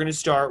 so we're going to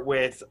start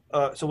with...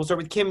 so we'll start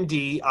with Kim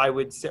D, I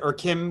would say, or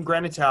Kim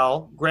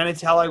Granitel.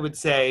 Granitel, I would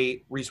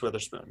say Reese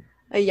Witherspoon.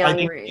 A young I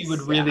think Reese. she would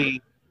really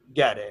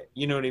get it.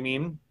 You know what I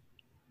mean?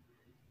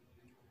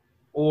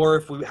 Or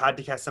if we had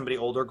to cast somebody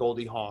older,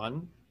 Goldie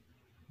Hawn.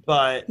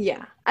 But...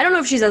 Yeah. I don't know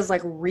if she's as,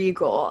 like,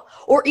 regal.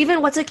 Or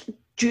even, what's it...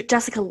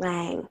 Jessica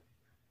Lange.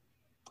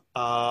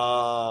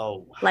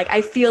 Oh. Like,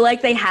 I feel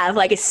like they have,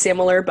 like, a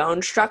similar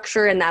bone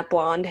structure in that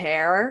blonde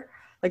hair.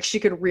 Like, she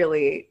could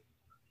really...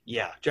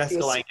 Yeah,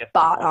 Jessica Lange.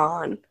 Spot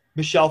on.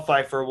 Michelle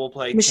Pfeiffer will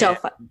play Michelle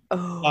Kim. Pfeiffer.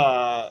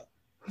 Oh.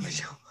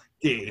 Michelle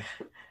D.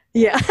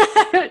 Yeah.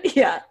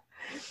 Yeah.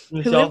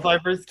 Michelle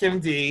Pfeiffer's Kim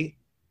D.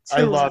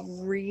 I love...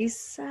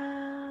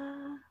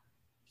 Teresa.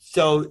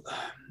 So...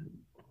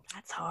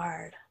 That's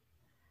hard.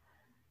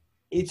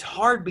 It's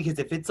hard because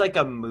if it's like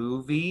a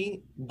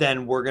movie,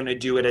 then we're going to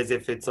do it as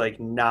if it's like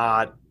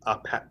not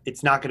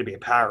it's not going to be a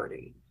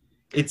parody.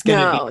 It's going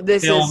to be a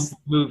film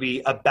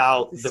movie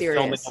about the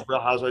filming of Real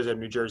Housewives of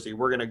New Jersey.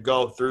 We're going to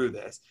go through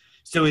this.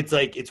 So it's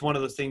like, it's one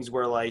of those things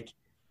where like,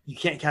 you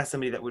can't cast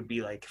somebody that would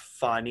be like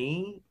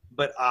funny,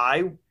 but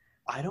I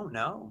don't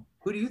know.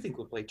 Who do you think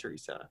would play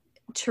Teresa?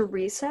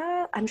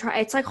 Teresa?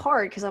 It's like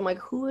hard because I'm like,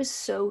 who is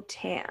so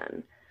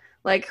tan?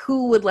 Like,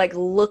 who would, like,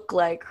 look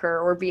like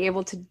her or be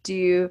able to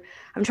do...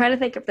 I'm trying to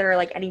think if there are,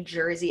 like, any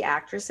Jersey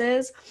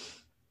actresses.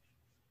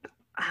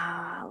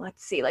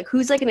 Let's see. Like,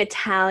 who's, like, an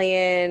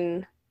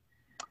Italian...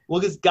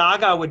 Well, because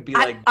Gaga would be,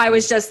 like... I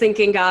was just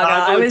thinking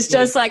Gaga. I was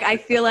just, like, I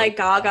feel like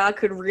Gaga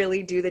could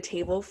really do the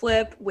table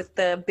flip with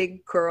the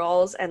big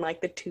curls and,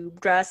 like, the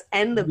tube dress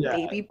and the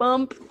baby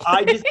bump.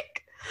 I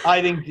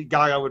think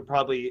Gaga would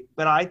probably...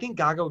 But I think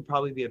Gaga would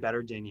probably be a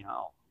better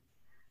Danielle.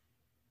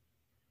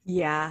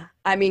 Yeah.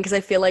 I mean, because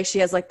I feel like she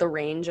has, like, the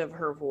range of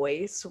her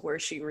voice where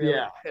she really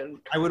could.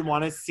 I would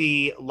want to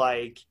see,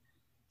 like,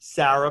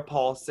 Sarah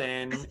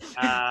Paulson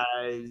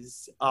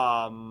as,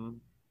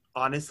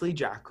 honestly,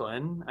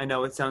 Jacqueline. I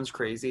know it sounds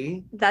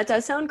crazy. That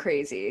does sound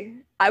crazy.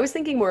 I was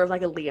thinking more of,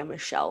 like, a Lea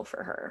Michele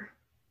for her.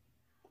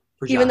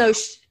 Even though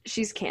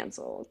she's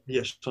canceled.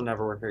 Yeah, she'll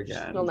never work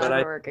again. She'll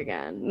never work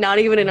again. Not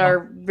even in our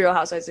Real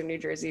Housewives of New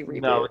Jersey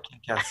reboot. No, we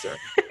can't cast her.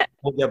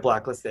 We'll get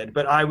blacklisted.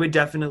 But I would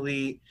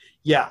definitely,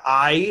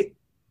 I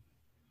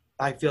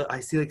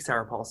see like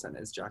Sarah Paulson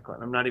as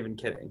Jacqueline. I'm not even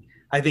kidding.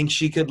 I think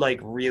she could like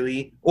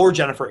really, or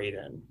Jennifer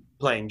Aiden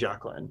playing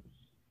Jacqueline.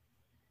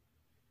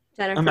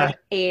 Jennifer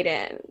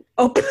Aiden.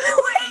 Oh,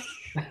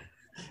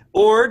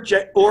 or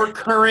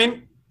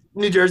current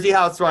New Jersey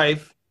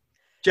housewife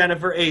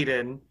Jennifer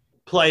Aiden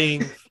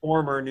playing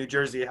former New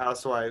Jersey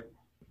housewife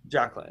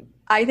Jacqueline.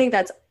 I think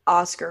that's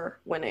Oscar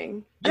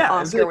winning. Yeah,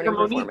 Oscar winning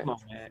performance.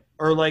 Moment.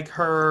 Or like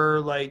her,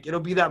 like it'll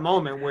be that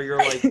moment where you're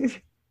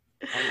like,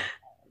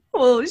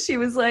 Well, she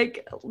was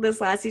like,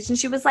 this last season,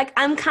 she was like,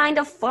 I'm kind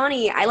of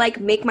funny. I like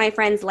make my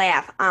friends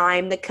laugh.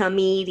 I'm the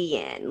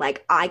comedian.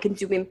 Like, I can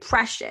do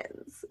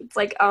impressions. It's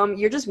like,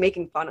 you're just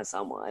making fun of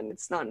someone.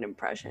 It's not an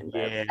impression.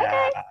 But,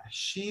 okay.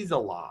 She's a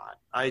lot.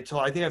 I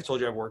think I've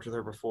told you I've worked with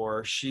her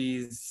before.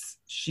 She's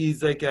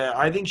like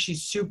I think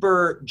she's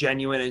super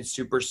genuine and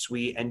super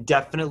sweet and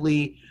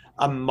definitely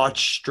a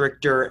much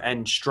stricter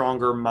and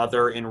stronger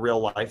mother in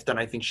real life than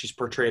I think she's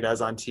portrayed as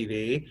on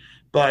TV.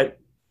 But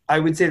I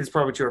would say this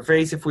probably to her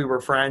face if we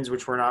were friends,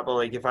 which we're not, but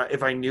like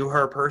if I knew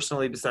her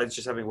personally, besides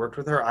just having worked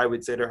with her, I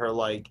would say to her,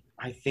 like,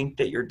 I think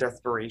that your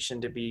desperation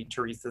to be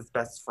Teresa's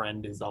best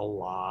friend is a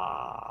lot.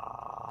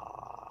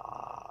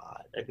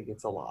 I think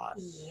it's a lot.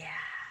 Yeah.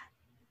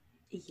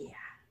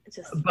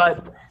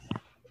 But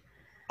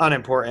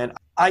unimportant.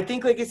 I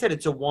think, like I said,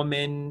 it's a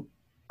woman.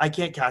 I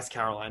can't cast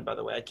Caroline, by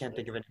the way. I can't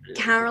think of anybody.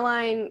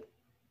 Caroline,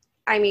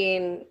 I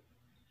mean.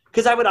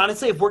 Because I would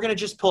honestly, if we're going to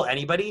just pull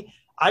anybody,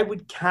 I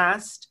would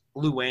cast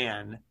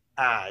Luann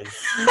as.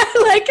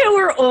 I like how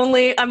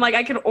I'm like,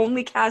 I can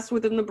only cast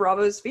within the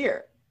Bravo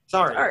sphere.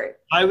 Sorry.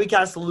 I would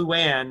cast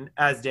Luann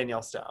as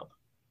Danielle Staub.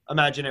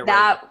 Imagine it.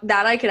 That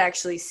I could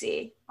actually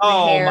see.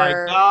 Oh hair,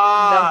 my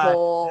god! the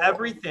whole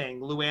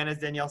Everything. Luann as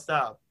Danielle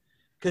Staub.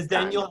 Because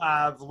then you'll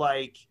have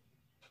like.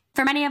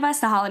 For many of us,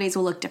 the holidays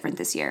will look different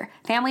this year.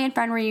 Family and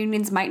friend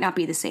reunions might not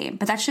be the same,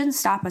 but that shouldn't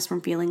stop us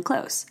from feeling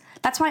close.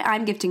 That's why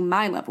I'm gifting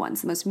my loved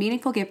ones the most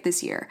meaningful gift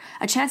this year,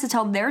 a chance to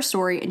tell their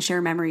story and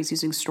share memories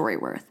using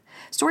Storyworth.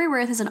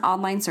 Storyworth is an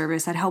online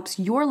service that helps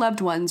your loved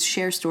ones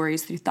share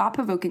stories through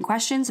thought-provoking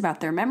questions about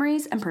their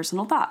memories and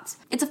personal thoughts.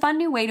 It's a fun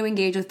new way to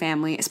engage with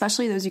family,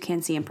 especially those you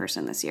can't see in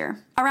person this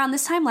year. Around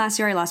this time last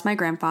year, I lost my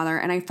grandfather,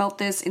 and I felt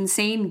this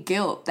insane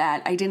guilt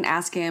that I didn't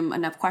ask him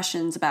enough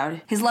questions about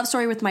his love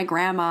story with my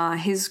grandma,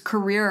 his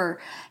career,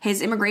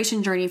 his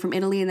immigration journey from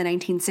Italy in the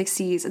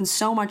 1960s, and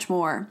so much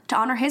more. To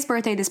honor his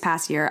birthday this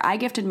past year, I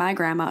gifted my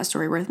grandma a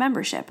Storyworth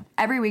membership.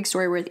 Every week,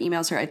 Storyworth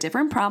emails her a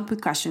different prompt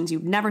with questions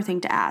you'd never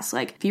think to ask,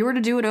 like, if you were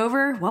to do it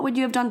over, what would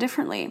you have done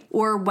differently?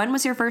 Or when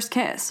was your first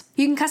kiss?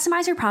 You can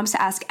customize your prompts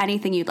to ask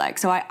anything you'd like,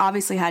 so I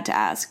obviously had to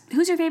ask,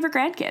 who's your favorite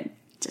grandkid?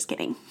 Just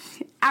kidding.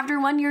 After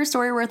 1 year,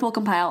 Storyworth will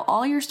compile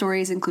all your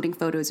stories, including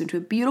photos, into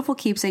a beautiful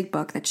keepsake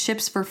book that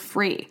ships for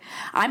free.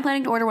 I'm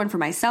planning to order one for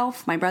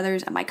myself, my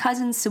brothers, and my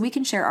cousins so we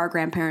can share our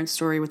grandparents'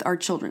 story with our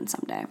children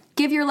someday.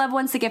 Give your loved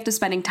ones the gift of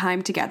spending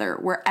time together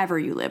wherever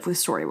you live with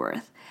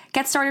Storyworth.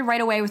 Get started right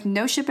away with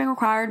no shipping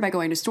required by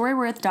going to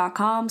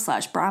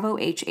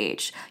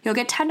storyworth.com/bravohh. You'll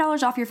get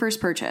 $10 off your first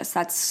purchase.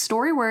 That's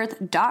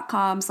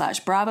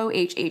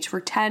storyworth.com/bravohh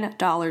for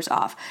 $10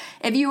 off.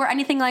 If you are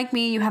anything like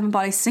me, you haven't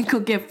bought a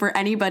single gift for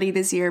anybody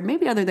this year,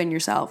 maybe other than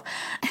yourself.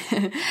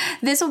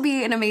 This will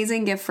be an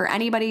amazing gift for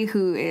anybody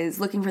who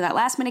is looking for that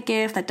last minute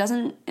gift that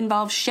doesn't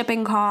involve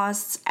shipping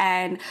costs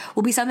and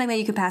will be something that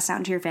you can pass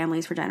down to your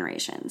families for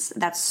generations.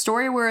 That's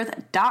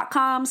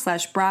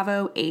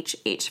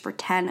storyworth.com/bravohh for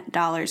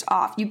 $10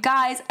 off. You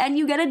guys, and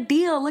you get a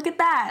deal. Look at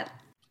that.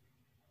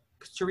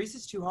 Because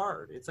Teresa's too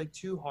hard. It's like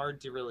too hard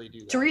to really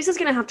do that. Teresa's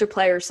gonna have to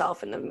play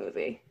herself in the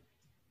movie.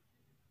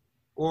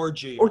 Or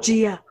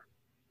Gia.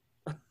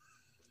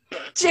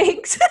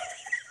 Jinx.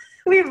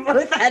 We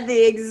both had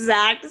the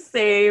exact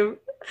same.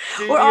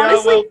 Gia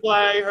honestly will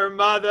play her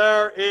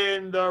mother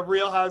in the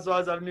Real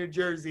Housewives of New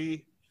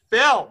Jersey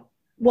film.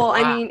 Well, wow.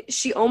 I mean,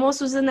 she almost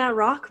was in that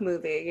Rock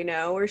movie, you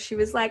know, where she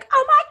was like,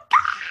 oh my God,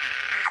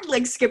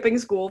 like skipping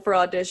school for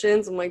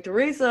auditions. I'm like,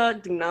 Teresa,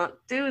 do not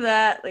do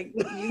that. Like,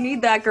 you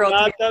need that girl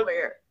to be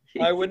clear.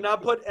 I would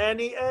not put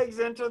any eggs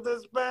into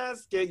this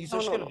basket. You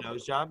saw she got a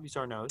nose job? You saw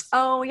her nose?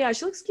 Oh, yeah,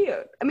 she looks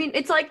cute. I mean,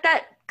 it's like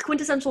that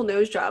quintessential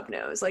nose job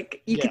nose.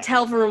 Like, you could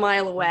tell from a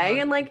mile away.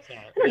 And, like,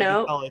 I don't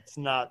know. Tell it's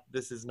not,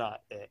 this is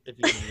not it. If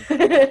you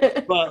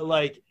but,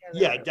 like,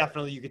 yeah,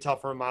 definitely you could tell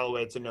from a mile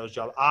away it's a nose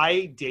job.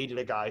 I dated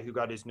a guy who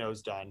got his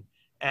nose done.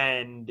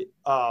 And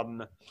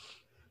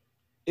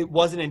it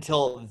wasn't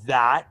until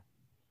that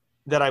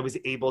I was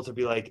able to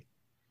be like,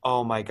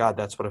 oh my God,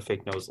 that's what a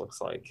fake nose looks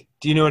like.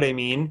 Do you know what I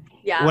mean?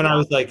 Yeah. When I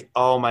was like,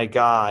 oh my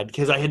God,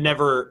 because I had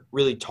never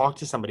really talked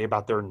to somebody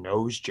about their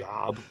nose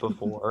job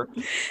before.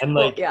 And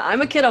like, well, yeah,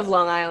 I'm a kid of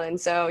Long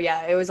Island. So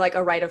yeah, it was like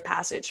a rite of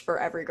passage for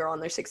every girl on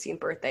their 16th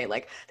birthday.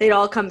 Like they'd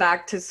all come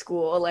back to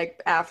school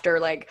like after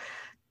like,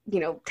 you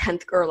know,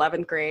 10th or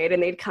 11th grade,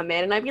 and they'd come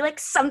in and I'd be like,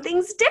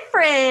 something's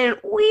different,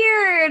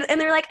 weird.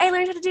 And they're like, I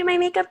learned how to do my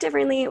makeup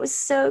differently. It was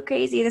so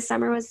crazy. The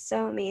summer was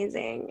so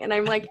amazing. And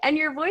I'm like, and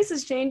your voice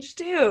has changed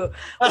too.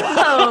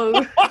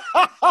 Whoa.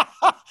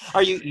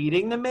 Are you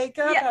eating the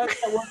makeup? Yeah. How's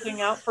that working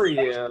out for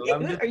you?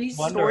 Are you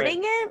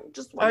sorting it?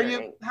 Just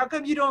wondering. How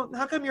come you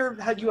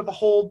have a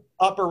whole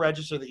upper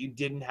register that you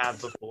didn't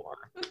have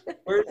before?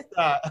 Where's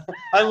that?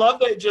 I love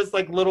that just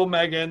like little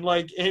Megan,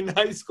 like in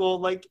high school,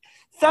 like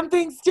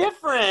something's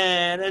different.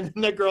 And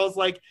the girl's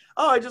like,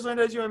 oh, I just learned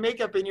how to do my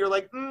makeup. And you're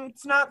like,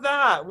 it's not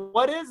that.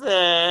 What is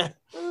it?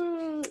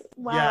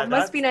 Wow. Yeah, it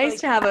must be nice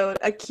to have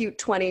a cute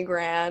 20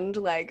 grand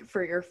like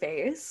for your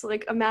face.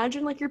 Like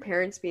imagine like your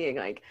parents being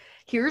like,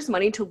 here's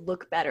money to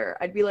look better.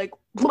 I'd be like,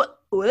 what?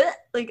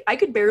 Like I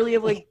could barely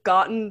have like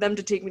gotten them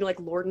to take me to like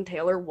Lord &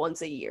 Taylor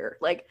once a year.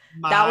 Like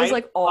that was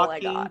like all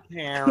I got. My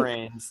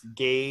parents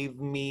gave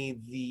me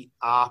the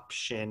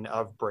option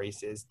of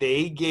braces.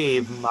 They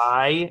gave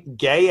my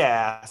gay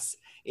ass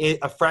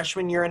a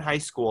freshman year in high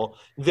school.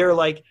 They're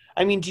like,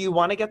 I mean, do you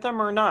want to get them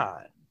or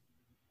not?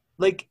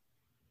 Like,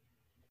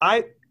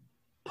 I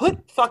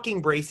put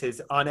fucking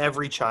braces on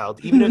every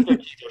child, even if their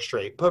teeth are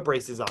straight. Put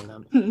braces on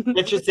them.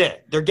 That's just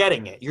it. They're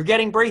getting it. You're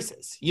getting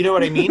braces. You know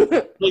what I mean?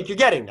 Like, you're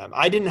getting them.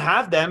 I didn't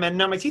have them, and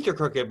now my teeth are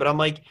crooked. But I'm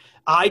like,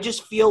 I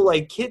just feel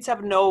like kids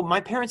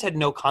my parents had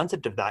no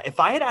concept of that. If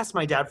I had asked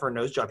my dad for a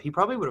nose job, he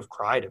probably would have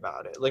cried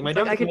about it. Like, my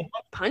dad, I could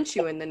punch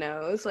you in the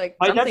nose. Like,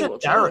 my something dad's will a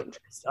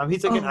therapist.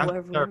 He's like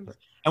an therapist.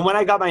 And when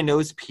I got my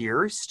nose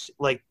pierced,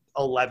 like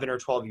 11 or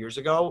 12 years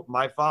ago,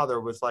 my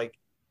father was like,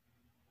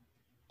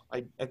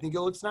 I think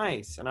it looks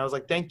nice. And I was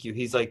like, thank you.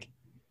 He's like,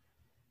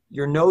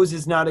 your nose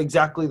is not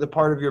exactly the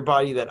part of your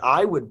body that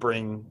I would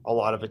bring a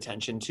lot of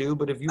attention to,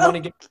 but if you want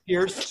to get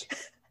pierced,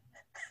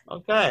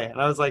 okay.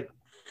 And I was like,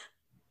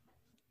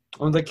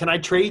 I was like, can I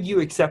trade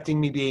you accepting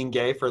me being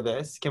gay for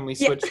this? Can we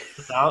switch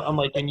this out? I'm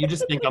like, and you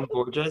just think I'm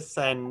gorgeous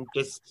and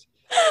just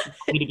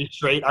me to be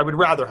straight? I would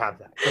rather have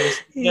that.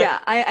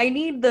 I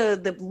need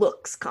the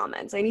looks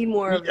comments. I need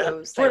more of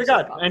those. Swear to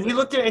God. And he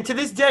looked at it, and to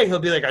this day, he'll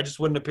be like, I just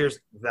wouldn't have pierced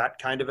that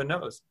kind of a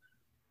nose.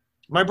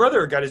 My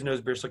brother got his nose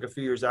pierced like a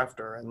few years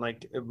after, and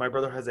like my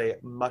brother has a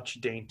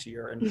much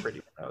daintier and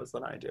prettier nose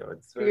than I do.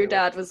 Your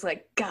dad was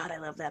like, God, I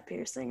love that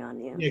piercing on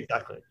you. Yeah,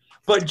 exactly.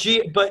 So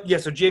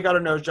Gia got a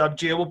nose job.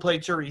 Gia will play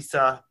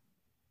Teresa.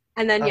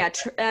 And then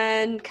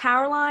and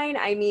Caroline,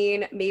 I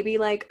mean, maybe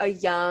like a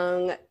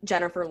young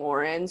Jennifer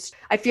Lawrence.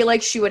 I feel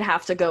like she would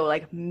have to go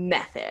like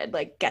method,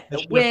 like get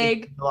the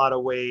wig. A lot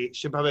of weight.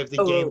 She'll probably have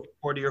to gain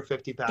 40 or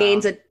 50 pounds.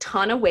 Gains a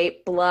ton of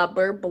weight.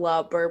 Blubber.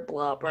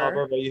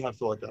 But you have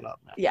to look that up,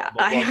 man. Yeah,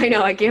 I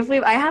know. I can't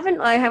believe I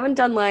haven't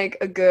done like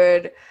a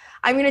good.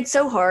 I mean, it's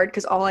so hard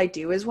because all I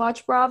do is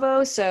watch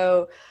Bravo,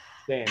 so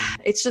Same.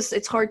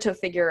 It's hard to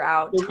figure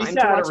out time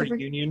to watch a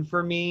reunion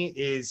for me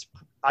is.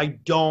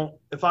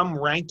 If I'm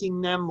ranking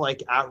them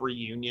like at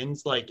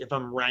reunions, like if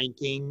I'm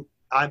ranking,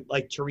 I'm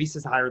like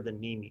Teresa's higher than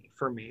Mimi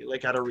for me,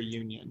 like at a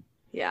reunion.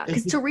 Yeah,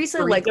 because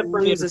Teresa like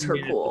loses her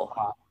cool.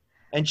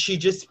 And she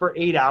just, for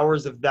 8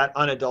 hours of that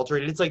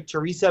unadulterated, it's like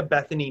Teresa,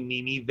 Bethany,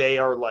 Mimi, they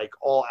are like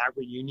all at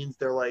reunions.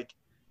 They're like,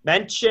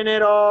 mention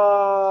it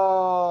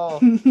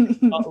all.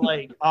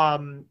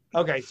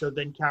 Okay, so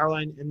then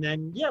Caroline, and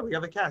then, we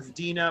have a cast.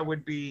 Dina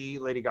would be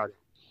Lady Gaga.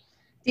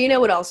 Dina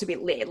would also be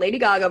Lady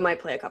Gaga might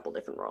play a couple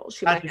different roles.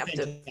 She might have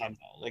to.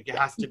 Like it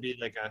has to be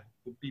like a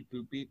boop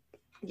boop beep.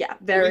 Yeah,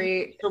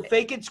 very. So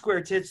Fake It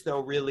Square Tits though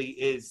really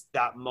is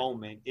that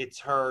moment. It's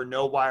her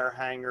no wire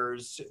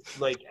hangers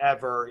like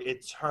ever.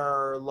 It's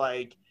her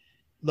like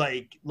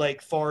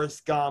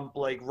Forrest Gump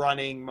like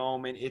running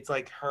moment. It's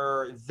like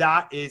her.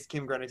 That is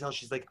Kim Granatell.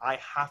 She's like, I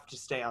have to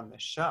stay on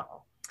this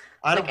show.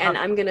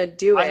 I'm gonna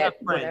do it. I have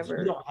friends. Whatever.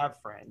 You don't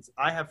have friends.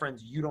 I have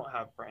friends. You don't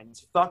have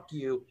friends. Fuck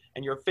you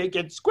and your fake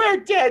it square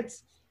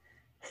tits.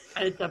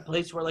 And it's that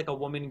place where like a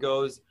woman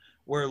goes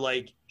where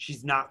like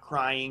she's not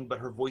crying, but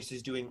her voice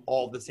is doing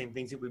all the same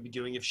things it would be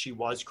doing if she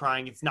was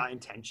crying. It's not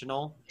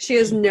intentional. She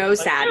has no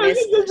sadness.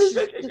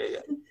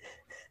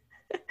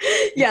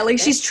 Yeah, like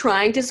she's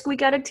trying to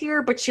squeak out a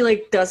tear, but she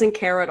like doesn't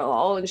care at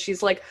all. And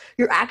she's like,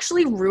 you're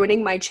actually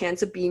ruining my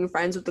chance of being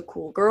friends with the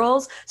cool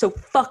girls. So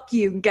fuck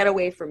you, get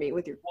away from me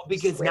with your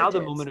because now the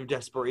moment of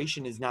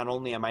desperation is not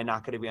only am I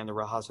not going to be on the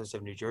Real Housewives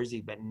of New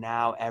Jersey, but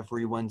now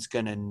everyone's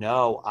going to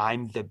know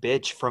I'm the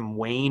bitch from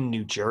Wayne,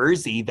 New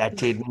Jersey that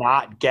did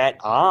not get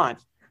on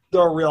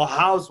the Real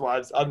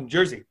Housewives of New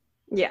Jersey.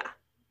 Yeah.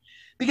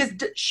 Because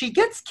she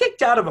gets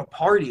kicked out of a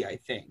party, I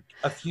think,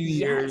 a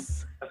few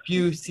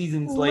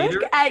seasons later.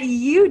 Look at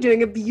you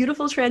doing a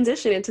beautiful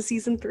transition into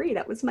season 3.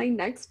 That was my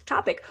next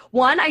topic.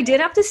 One, I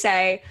did have to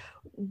say,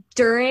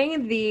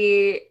 during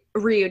the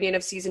reunion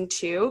of season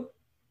 2,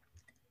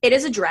 it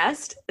is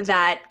addressed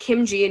that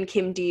Kim G and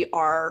Kim D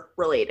are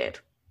related.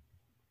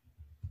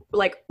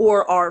 Like,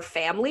 or are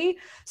family.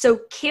 So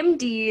Kim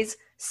D's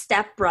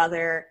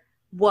stepbrother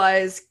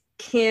was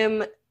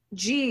Kim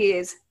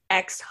G's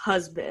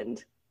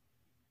ex-husband.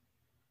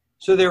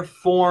 So they're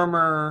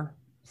former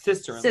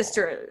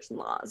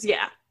sisters-in-laws,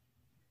 yeah.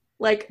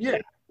 Like,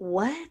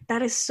 what?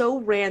 That is so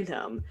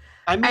random.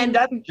 I mean,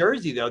 that's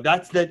Jersey though.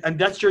 That's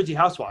Jersey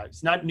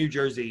Housewives, not New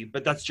Jersey,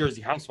 but that's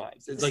Jersey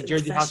Housewives. It's like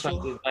Jersey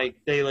Housewives is like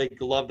they like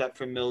love that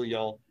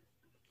familial.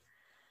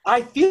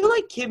 I feel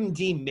like Kim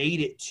G made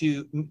it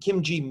to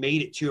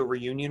a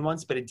reunion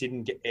once, but it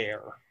didn't get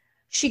air.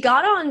 She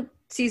got on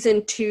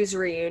season 2's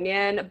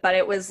reunion, but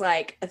it was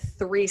like a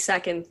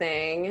 3-second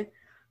thing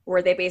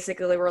where they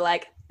basically were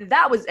like,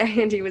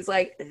 Andy was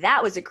like,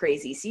 that was a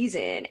crazy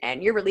season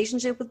and your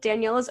relationship with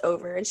Danielle is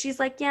over. And she's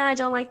like, yeah, I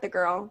don't like the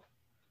girl.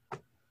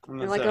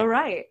 You're like, all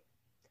right.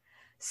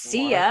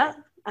 See ya.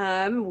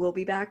 We'll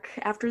be back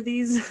after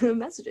these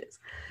messages.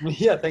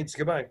 Yeah, thanks.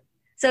 Goodbye.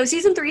 So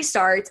season 3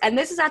 starts, and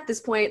this is at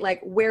this point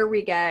like where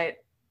we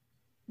get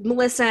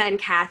Melissa and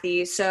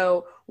Kathy.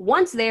 So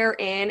once they're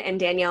in and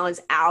Danielle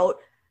is out,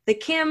 the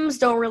Kims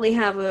don't really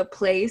have a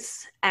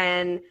place,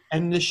 and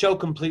the show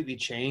completely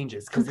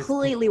changes because it's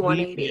completely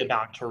 180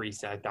 about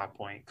Teresa at that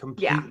point.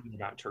 Completely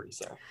about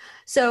Teresa.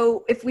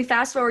 So if we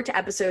fast forward to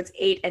episodes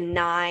 8 and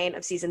 9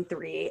 of season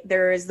 3,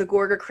 there is the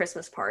Gorga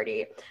Christmas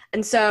party,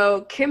 and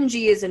so Kim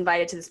G is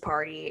invited to this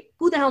party.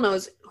 Who the hell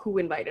knows who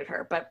invited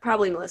her? But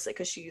probably Melissa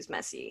because she's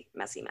messy,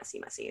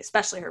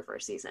 especially her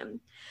first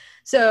season.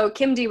 So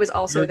Kim D was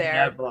also there.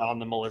 You're never on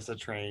the Melissa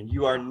train.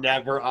 You are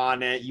never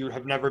on it. You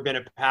have never been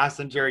a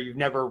passenger. You've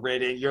never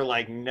ridden. You're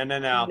like,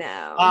 no.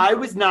 I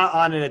was not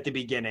on it at the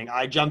beginning.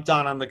 I jumped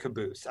on the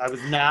caboose. I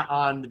was not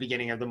on the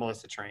beginning of the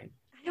Melissa train.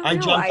 I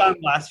jumped on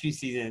the last few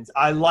seasons.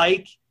 I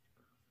like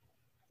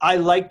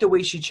the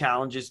way she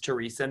challenges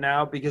Teresa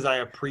now because I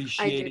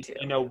appreciate it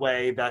in a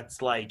way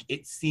that's like,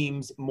 it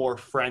seems more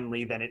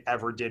friendly than it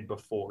ever did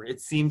before.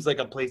 It seems like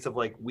a place of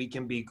like, we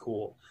can be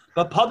cool.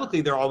 But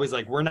publicly, they're always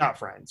like, we're not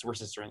friends. We're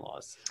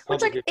sister-in-laws.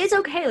 Which like, it's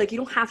okay. Like, you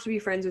don't have to be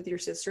friends with your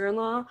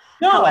sister-in-law.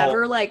 No.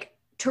 However, like,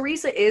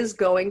 Teresa is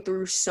going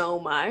through so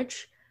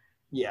much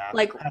Yeah.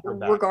 Like,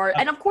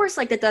 and of course,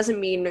 like, that doesn't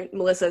mean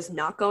Melissa's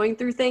not going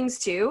through things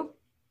too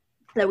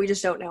that we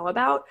just don't know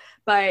about.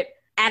 But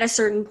at a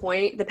certain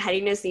point, the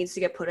pettiness needs to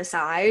get put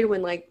aside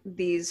when, like,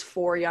 these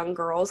 4 young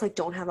girls, like,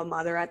 don't have a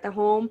mother at the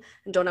home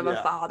and don't have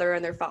a father,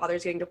 and their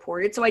father's getting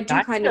deported. So I do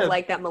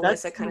like that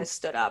Melissa kind of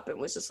stood up and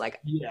was just like,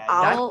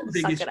 I'll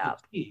suck it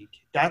up.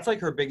 That's, like,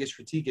 her biggest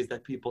critique, is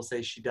that people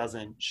say she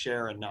doesn't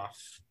share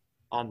enough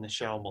on the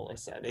show,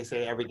 Melissa. They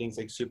say everything's,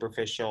 like,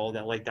 superficial,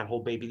 that, like, that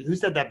whole baby, who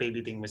said that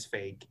baby thing was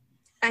fake?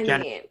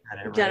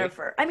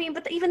 Jennifer. I mean,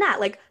 but even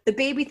that, like, the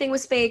baby thing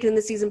was fake. And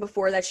the season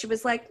before that, she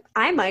was like,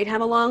 I might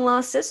have a long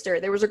lost sister.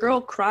 There was a girl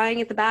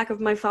crying at the back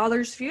of my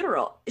father's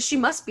funeral. She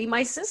must be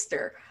my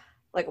sister.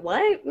 Like,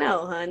 what?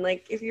 No, hun.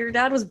 Like, if your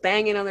dad was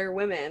banging other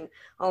women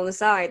on the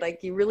side,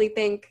 like, you really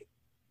think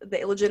the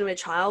illegitimate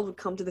child would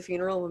come to the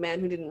funeral of a man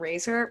who didn't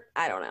raise her?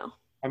 I don't know.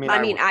 I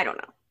mean, I don't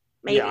know.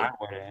 Maybe. Yeah,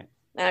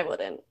 I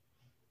wouldn't.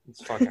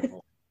 It's fucking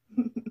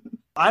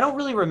I don't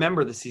really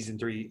remember the season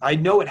 3. I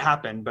know it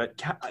happened,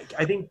 but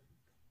I think...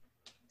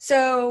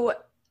 So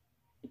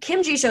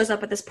Kim G shows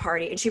up at this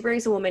party, and she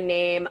brings a woman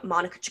named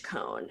Monica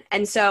Chacon.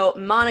 And so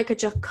Monica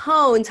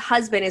Chacon's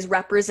husband is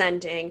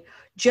representing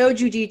Joe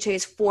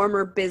Giudice's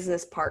former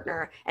business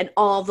partner and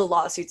all of the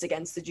lawsuits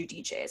against the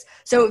Giudices.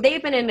 So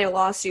they've been in a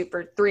lawsuit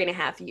for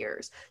 3.5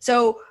 years.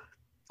 So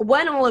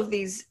when all of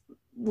these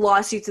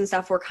lawsuits and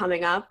stuff were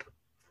coming up,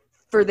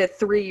 for the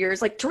 3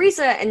 years, like,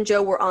 Teresa and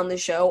Joe were on the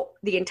show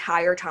the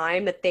entire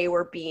time that they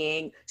were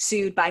being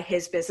sued by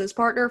his business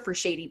partner for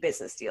shady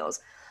business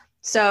deals.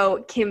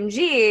 So Kim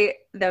G,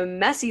 the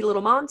messy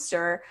little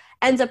monster,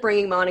 ends up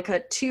bringing Monica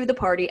to the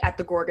party at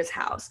the Gorga's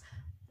house.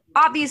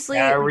 Obviously,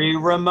 Barry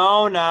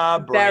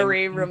Ramona,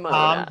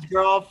 Tom's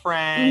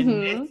girlfriend,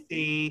 Mm-hmm.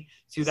 Mitzi,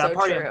 to that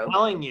party. True. I'm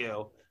telling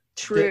you.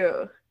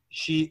 True.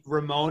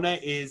 Ramona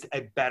is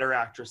a better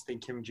actress than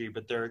Kim G,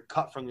 but they're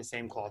cut from the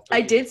same cloth. I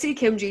did see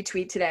Kim G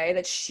tweet today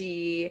that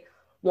she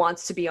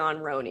wants to be on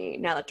Roni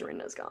now that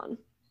Dorinda's gone.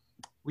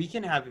 We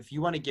can have, if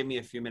you want to give me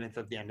a few minutes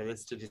at the end of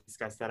this to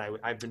discuss that,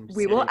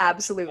 we will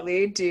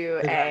absolutely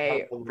do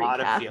a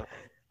recap.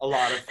 A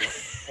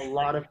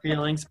lot of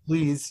feelings.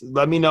 Please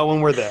let me know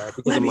when we're there.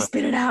 Let me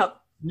spit it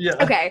out. Yeah.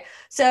 Okay.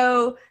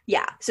 So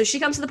she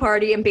comes to the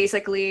party, and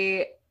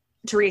basically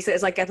Teresa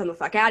is like, get them the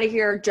fuck out of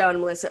here. Joe and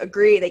Melissa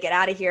agree. They get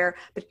out of here.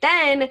 But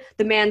then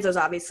the Manzos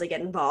obviously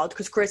get involved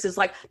because Chris is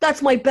like,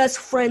 that's my best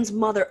friend's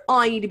mother.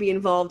 I need to be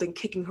involved in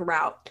kicking her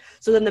out.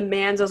 So then the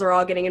Manzos are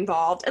all getting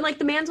involved. And, like,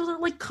 the Manzos are,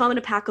 like, come in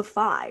a pack of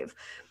 5.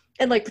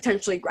 And, like,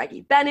 potentially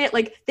Greggy Bennett.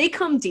 Like, they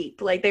come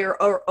deep. Like, they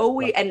are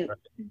always – and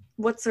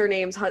what's their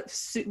names?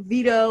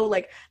 Vito.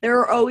 Like, there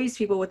are always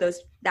people with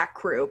that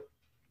crew.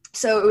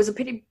 So it was a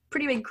pretty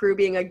big crew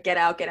being like, get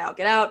out, get out,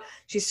 get out.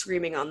 She's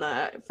screaming on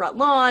the front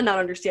lawn, not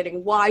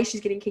understanding why she's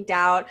getting kicked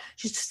out.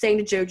 She's just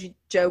saying to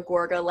Joe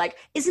Gorga, like,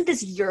 isn't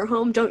this your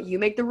home? Don't you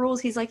make the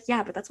rules? He's like,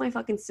 yeah, but that's my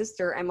fucking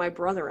sister and my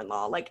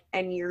brother-in-law. Like,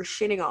 and you're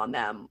shitting on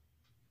them.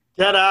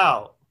 Get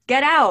out.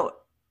 Get out.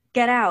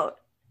 Get out.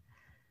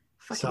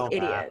 Fucking so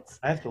idiots.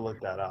 I have to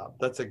look that up.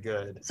 That's a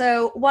good.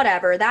 So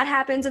whatever. That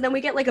happens, and then we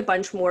get, like, a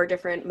bunch more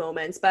different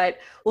moments. But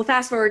we'll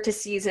fast forward to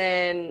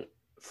season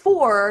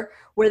 4,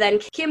 where then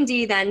Kim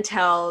D then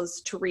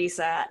tells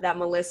Teresa that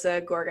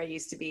Melissa Gorga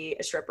used to be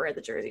a stripper at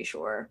the Jersey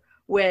Shore,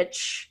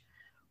 which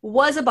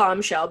was a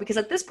bombshell because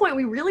at this point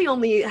we really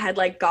only had,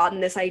 like, gotten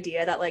this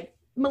idea that, like,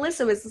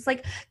 Melissa was this,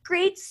 like,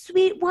 great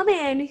sweet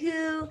woman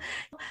who,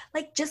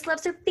 like, just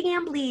loves her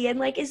family and,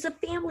 like, is a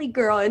family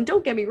girl. And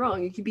don't get me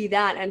wrong, you could be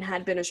that and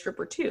had been a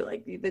stripper too.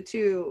 Like, the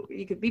two,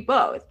 you could be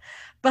both.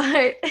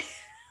 But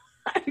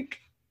like,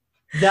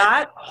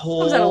 that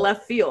whole comes out of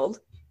left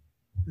field.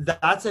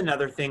 That's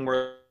another thing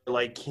where,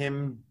 like,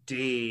 Kim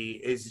D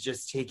is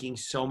just taking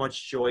so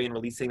much joy in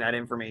releasing that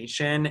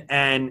information,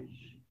 and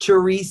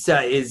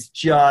Teresa is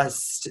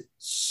just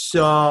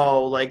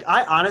so, like,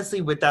 I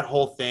honestly, with that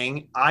whole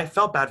thing, I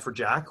felt bad for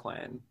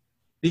Jacqueline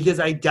because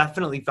I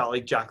definitely felt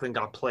like Jacqueline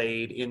got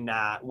played in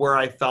that, where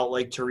I felt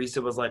like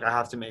Teresa was like, I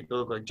have to make it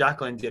look like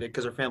Jacqueline did it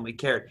because her family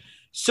cared.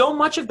 So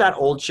much of that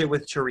old shit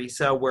with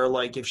Teresa where,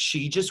 like, if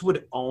she just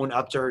would own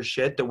up to her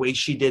shit the way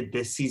she did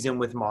this season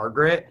with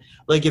Margaret,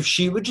 like, if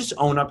she would just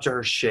own up to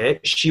her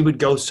shit, she would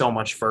go so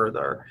much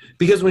further.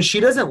 Because when she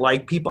doesn't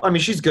like people, I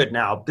mean, she's good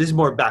now. This is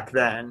more back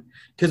then.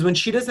 Because when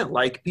she doesn't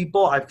like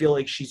people, I feel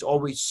like she's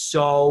always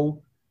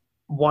so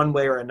one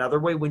way or another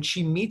way. When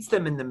she meets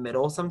them in the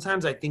middle,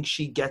 sometimes I think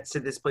she gets to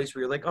this place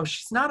where you're like, oh,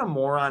 she's not a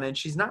moron and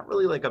she's not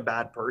really, like, a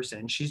bad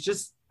person. She's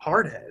just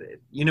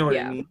hard-headed. You know what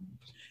I mean?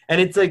 And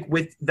it's like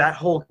with that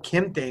whole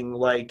Kim thing,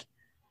 like,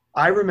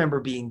 I remember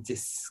being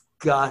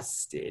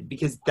disgusted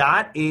because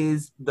that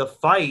is the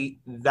fight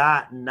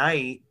that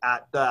night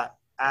at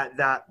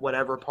that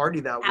whatever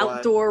party that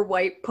outdoor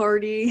white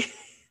party.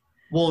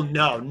 Well,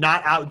 no,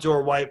 not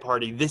outdoor white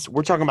party.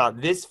 We're talking about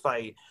this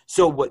fight.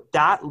 So what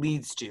that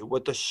leads to,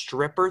 what the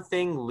stripper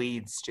thing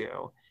leads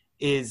to,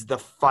 is the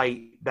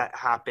fight that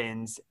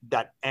happens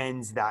that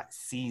ends that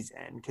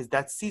season, because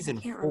that's season 4.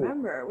 I can't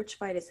remember which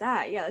fight is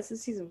that. Yeah, this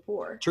is season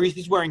 4.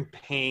 Teresa's wearing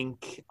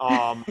pink.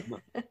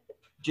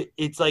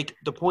 it's like,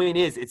 the point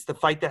is, it's the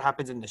fight that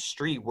happens in the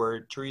street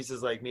where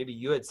Teresa's like, maybe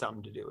you had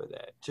something to do with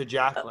it, to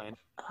Jacqueline.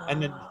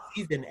 And then the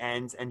season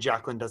ends and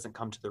Jacqueline doesn't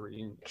come to the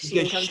reunion.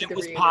 Because shit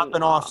was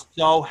popping off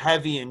so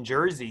heavy in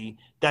Jersey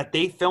that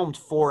they filmed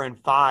 4 and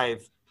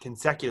 5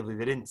 consecutively.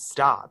 They didn't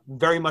stop.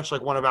 Very much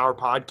like one of our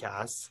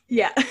podcasts.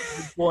 Yeah.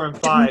 4 and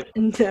 5.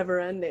 Never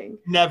ending.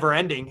 Never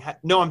ending.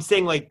 No, I'm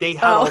saying like they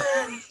had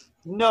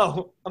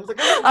no. I was like,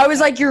 I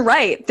was like, you're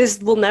right. This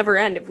will never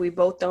end if we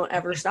both don't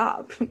ever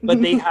stop. But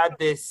they had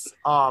this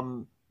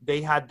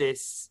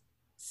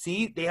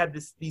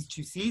these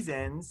 2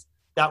 seasons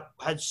that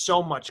had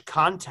so much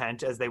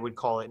content, as they would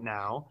call it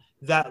now,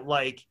 that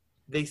like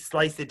they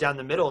sliced it down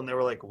the middle and they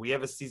were like, we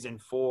have a season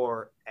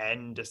 4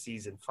 and a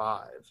season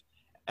 5.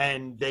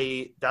 And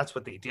that's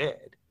what they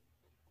did.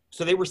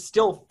 So they were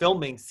still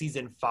filming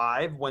season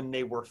 5 when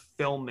they were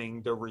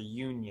filming the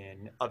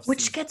reunion of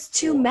which gets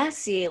too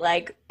messy.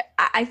 Like,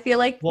 I feel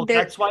like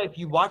that's why if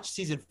you watch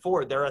season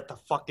 4, they're at the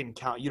fucking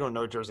Count. You don't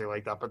know Jersey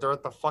like that, but they're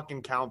at the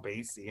fucking Count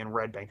Basie in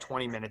Red Bank,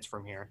 20 minutes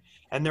from here.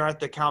 And they're at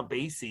the Count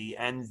Basie,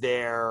 and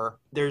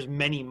there's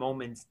many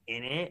moments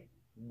in it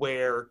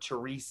where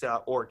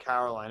Teresa or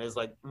Caroline is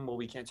like, well,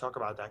 we can't talk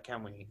about that,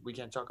 can we? We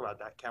can't talk about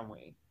that, can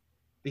we?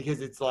 Because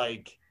it's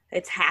like...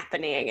 it's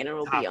happening, and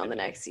it'll be on the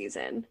next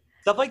season.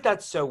 Stuff like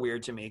that's so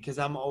weird to me because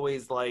I'm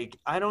always like,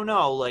 I don't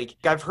know. Like,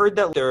 I've heard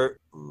that they're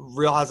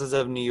Real Houses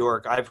of New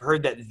York. I've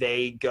heard that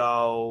they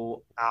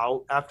go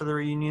out after the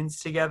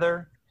reunions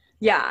together.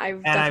 Yeah,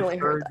 I've definitely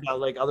heard that.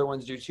 Like other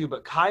ones do too.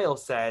 But Kyle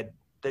said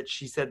that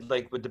she said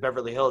like with the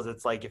Beverly Hills,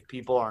 it's like if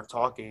people aren't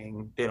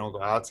talking, they don't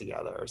go out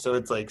together. So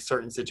it's like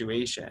certain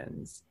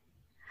situations.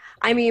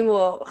 I mean,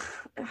 well,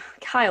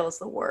 Kyle's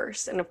the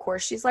worst. And of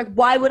course she's like,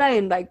 why would I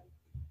invite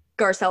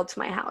Garcelle to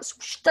my house?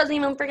 She doesn't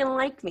even freaking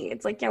like me.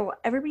 It's like, yeah, well,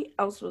 everybody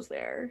else was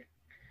there.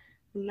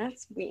 And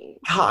that's me.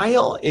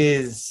 Kyle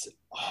is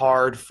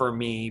hard for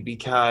me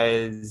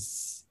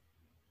because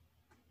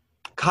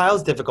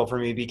Kyle's difficult for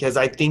me because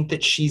I think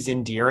that she's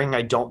endearing.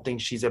 I don't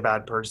think she's a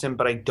bad person,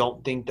 but I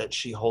don't think that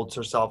she holds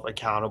herself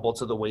accountable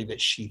to the way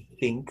that she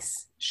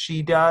thinks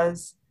she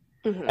does.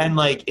 Mm-hmm. And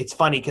like, it's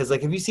funny because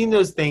like, have you seen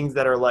those things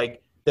that are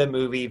like the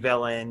movie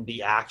villain,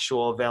 the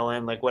actual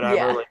villain, like whatever,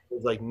 yeah.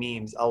 like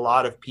memes? A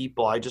lot of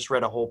people, I just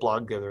read a whole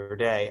blog the other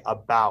day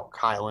about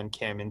Kyle and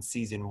Kim in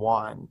season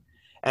 1.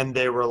 And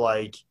they were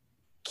like,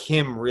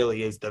 Kim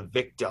really is the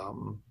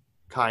victim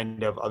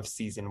kind of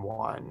season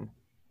 1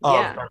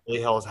 of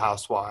Beverly Hills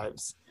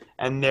Housewives.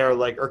 And they're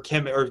like, or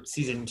Kim, or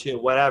season 2,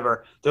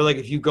 whatever. They're like,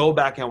 if you go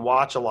back and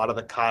watch a lot of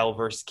the Kyle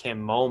versus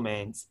Kim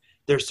moments,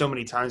 there's so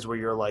many times where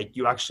you're like,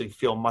 you actually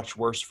feel much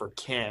worse for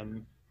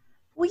Kim.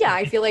 Well, yeah,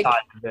 I feel like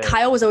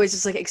Kyle was always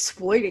just like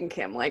exploiting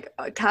Kim. Like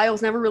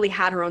Kyle's never really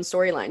had her own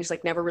storyline. She's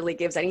like never really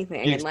gives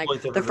anything. And like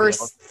the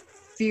first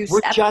few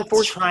we're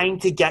just trying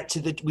to get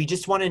to we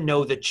just want to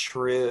know the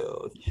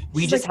truth.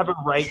 We just have a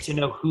right to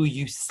know who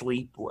you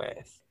sleep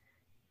with.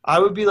 I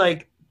would be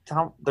like,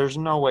 there's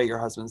no way your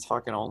husband's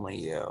fucking only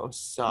you.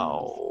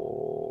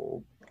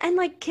 So. And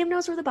like Kim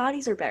knows where the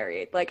bodies are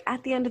buried. Like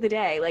at the end of the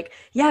day, like,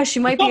 yeah, she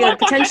might be a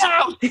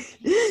potential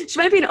she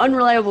might be an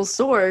unreliable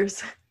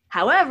source.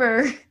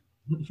 However,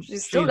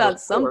 she's still got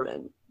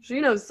something.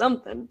 She knows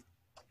something.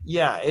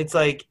 Yeah, it's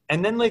like,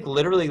 and then like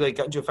literally like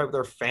got into a fight with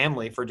her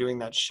family for doing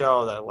that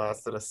show that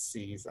lasted a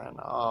season.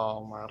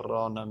 Oh,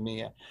 Marona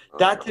mia.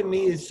 That to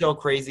me is so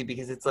crazy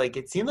because it's like,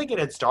 it seemed like it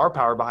had star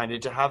power behind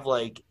it to have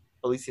like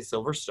Alicia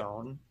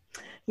Silverstone.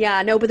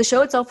 Yeah, no, but the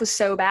show itself was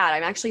so bad.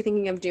 I'm actually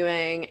thinking of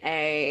doing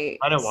I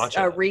didn't watch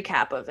a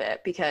recap of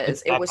it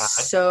because it was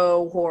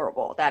so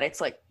horrible that it's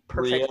like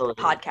perfect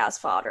podcast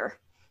fodder.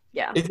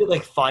 Yeah. Is it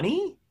like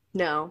funny?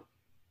 No.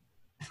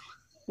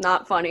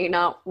 Not funny,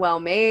 not well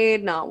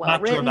made, not well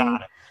written,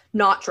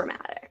 not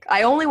dramatic.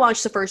 I only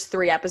watched the first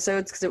 3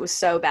 episodes because it was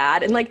so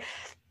bad. And like,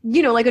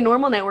 you know, like a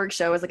normal network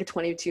show is like a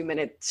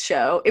 22-minute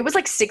show. It was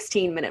like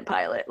 16-minute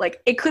pilot.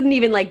 Like it couldn't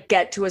even like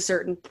get to a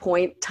certain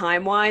point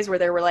time-wise where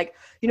they were like,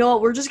 you know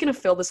what, we're just going to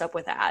fill this up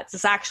with ads.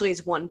 This actually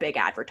is one big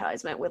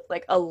advertisement with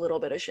like a little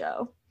bit of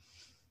show.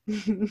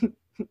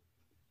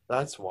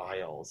 That's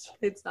wild.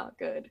 It's not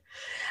good.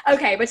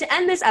 Okay, but to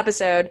end this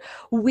episode,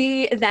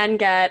 we then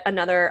get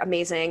another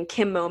amazing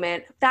Kim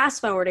moment,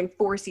 fast forwarding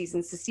 4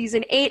 seasons to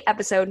season 8,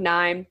 episode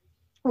 9,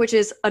 which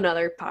is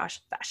another posh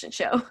fashion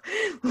show.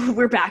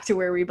 We're back to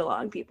where we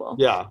belong, people.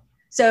 Yeah.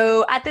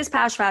 So at this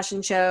posh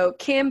fashion show,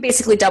 Kim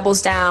basically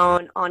doubles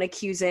down on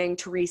accusing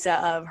Teresa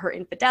of her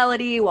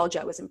infidelity while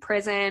Joe is in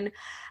prison.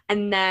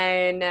 And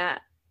then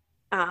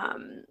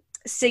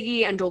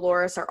Siggy and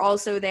Dolores are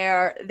also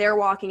there. They're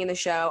walking in the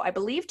show. I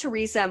believe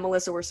Teresa and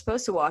Melissa were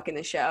supposed to walk in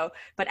the show,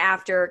 but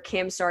after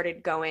Kim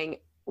started going,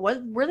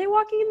 were they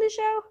walking in the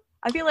show?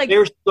 I feel like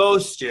they're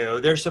supposed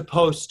to. They're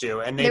supposed to,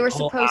 and they were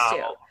supposed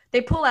to.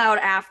 They pull out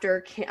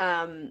after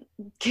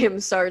Kim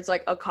starts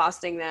like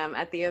accosting them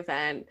at the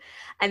event,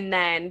 and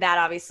then that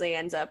obviously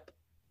ends up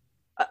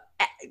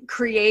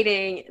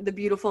creating the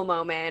beautiful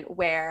moment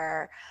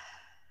where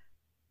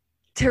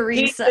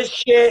Teresa piece of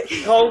shit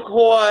coke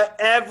whore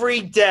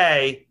every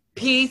day.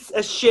 Piece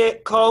of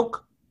shit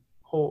coke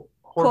whore.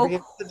 Whore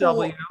begins with the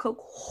W.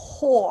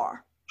 Coke-whore.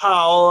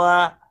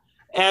 Paola,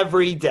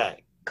 every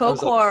day.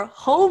 Coke-whore,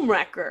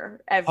 homewrecker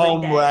every day.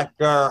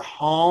 Homewrecker,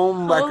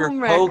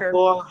 Homewrecker.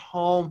 Coke-whore,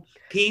 home,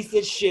 piece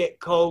of shit,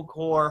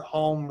 Coke-whore,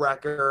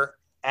 homewrecker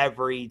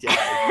every day.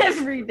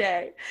 Every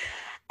day.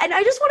 And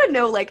I just want to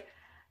know, like,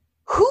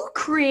 who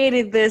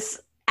created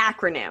this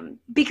acronym?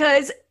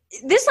 Because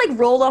this, like,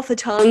 rolled off the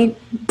tongue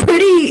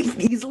pretty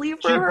easily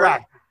for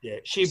her.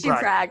 She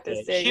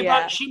practiced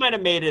it. She might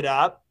have made it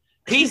up.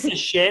 Piece of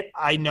shit,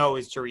 I know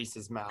is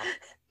Teresa's mouth.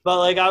 But,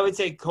 like, I would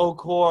say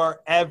Coke-whore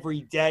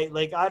every day.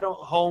 Like, I don't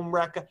home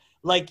wreck.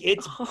 Like,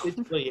 it's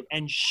brilliant.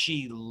 And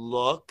she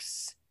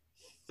looks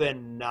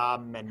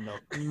phenomenal.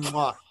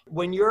 Mwah.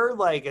 When you're,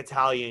 like,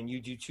 Italian, you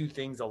do two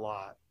things a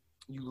lot.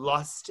 You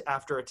lust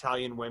after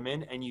Italian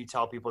women, and you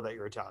tell people that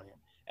you're Italian.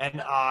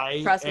 And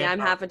trust me, I'm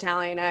half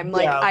Italian. I'm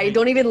like, I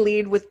don't even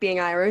lead with being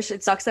Irish.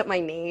 It sucks that my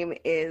name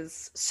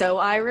is so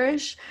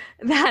Irish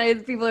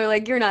that people are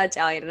like, you're not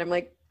Italian. And I'm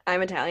like,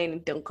 I'm Italian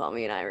and don't call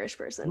me an Irish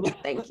person.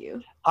 Thank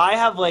you. I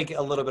have like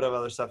a little bit of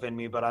other stuff in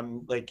me, but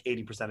I'm like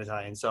 80%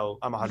 Italian. So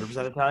I'm 100%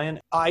 Italian.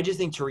 I just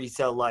think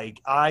Teresa,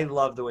 like, I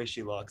love the way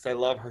she looks. I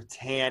love her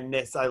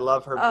tanness. I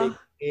love her big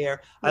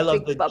hair. I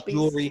love the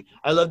jewelry.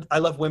 I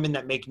love women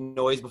that make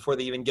noise before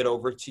they even get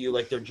over to you.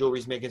 Like their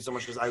jewelry's making so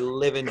much noise. I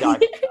live and die.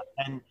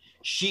 And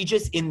she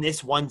just, in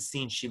this one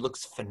scene, she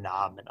looks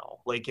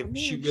phenomenal. Like if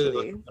she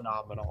really looks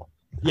phenomenal.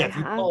 Yeah, if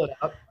you pull it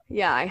up.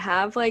 Yeah, I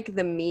have like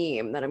the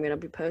meme that I'm going to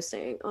be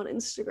posting on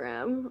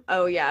Instagram.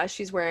 Oh yeah,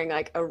 she's wearing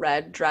like a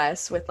red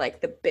dress with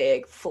like the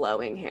big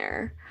flowing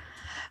hair.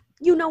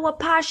 You know what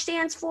POSH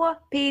stands for?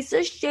 Piece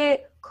of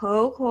shit,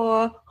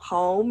 Coke-whore,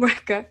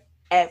 homewrecker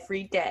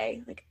every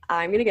day. Like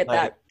I'm going to get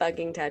that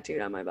fucking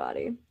tattooed on my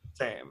body.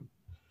 Same.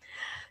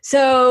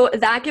 So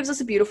that gives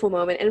us a beautiful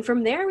moment. And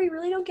from there, we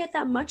really don't get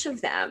that much of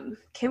them.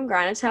 Kim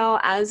Granitel,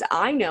 as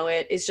I know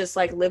it, is just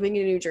like living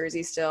in New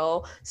Jersey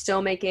still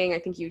making, I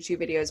think,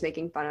 YouTube videos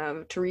making fun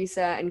of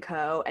Teresa and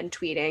co and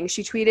tweeting.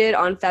 She tweeted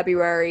on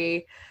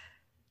February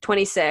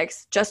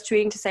 26th, just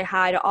tweeting to say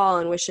hi to all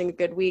and wishing a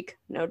good week.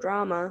 No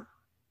drama.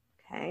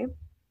 Okay.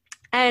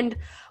 And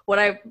what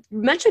I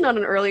mentioned on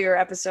an earlier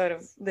episode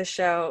of this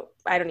show,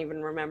 I don't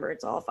even remember.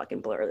 It's all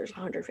fucking blur. There's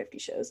 150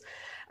 shows.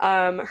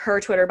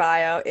 Her Twitter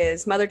bio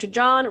is mother to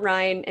John,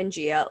 Ryan, and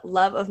Gia,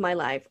 love of my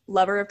life,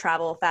 lover of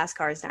travel, fast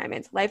cars,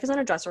 diamonds. Life is on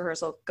a dress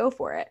rehearsal. Go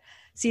for it.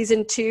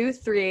 Season 2,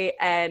 3,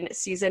 and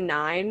season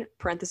 9,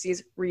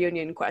 parentheses,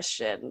 reunion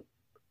question.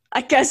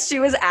 I guess she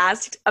was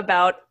asked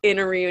about in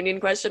a reunion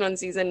question on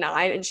season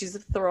 9, and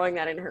she's throwing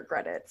that in her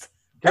credits.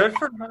 Good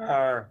for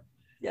her.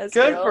 Yes,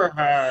 good girl. for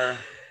her.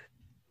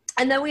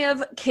 And then we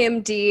have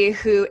Kim D,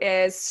 who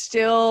is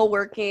still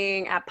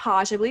working at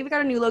Posh. I believe we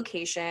got a new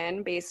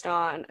location based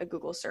on a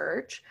Google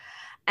search.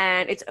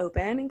 And it's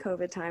open in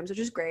COVID times, which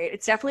is great.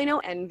 It's definitely no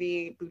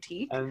Envy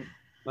boutique. And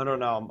I don't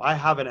know. I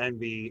have an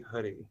Envy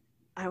hoodie.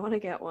 I want to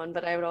get one,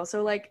 but I would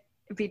also like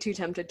be too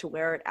tempted to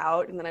wear it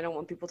out. And then I don't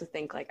want people to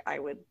think like I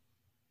would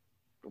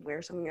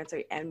wear something that's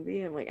like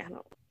Envy. I'm like, I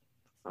don't.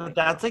 But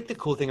that's like the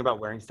cool thing about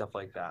wearing stuff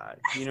like that.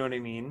 You know what I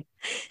mean?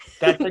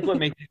 That's like what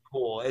makes it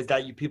cool is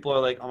that people are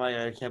like, oh my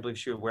God, I can't believe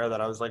she would wear that.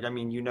 I was like, I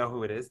mean, you know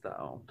who it is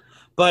though.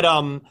 But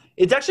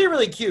it's actually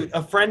really cute.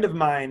 A friend of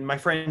mine, my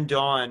friend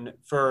Dawn,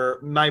 for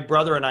my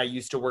brother and I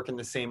used to work in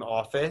the same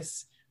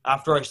office.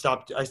 After I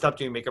stopped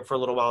doing makeup for a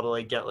little while to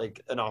like get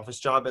like an office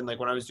job. And like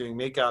when I was doing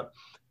makeup,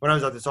 when I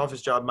was at this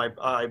office job,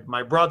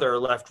 my brother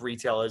left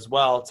retail as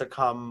well to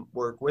come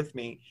work with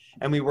me.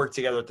 And we worked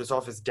together at this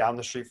office down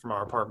the street from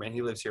our apartment.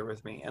 He lives here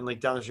with me and like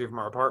down the street from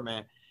our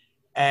apartment.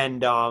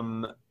 And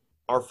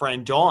our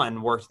friend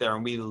Dawn worked there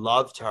and we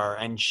loved her.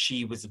 And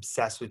she was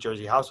obsessed with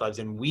Jersey Housewives.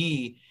 And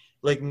we,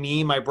 like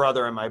me, my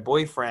brother and my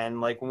boyfriend,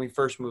 like when we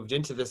first moved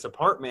into this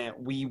apartment,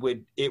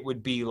 it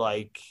would be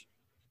like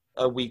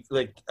a week,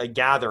 like a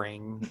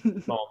gathering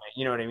moment.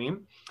 You know what I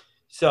mean?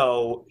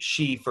 So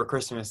she, for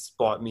Christmas,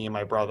 bought me and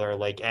my brother,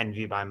 like,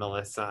 Envy by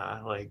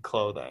Melissa, like,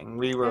 clothing.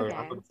 We were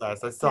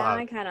obsessed. I still have.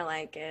 I kind of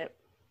like it.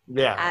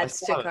 Yeah. Adds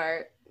to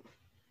cart.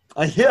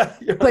 Yeah.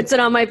 Puts it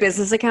on my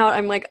business account.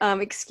 I'm like,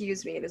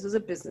 excuse me, this is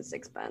a business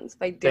expense.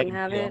 If I didn't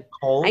have it,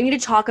 I need to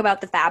talk about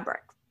the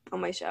fabric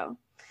on my show.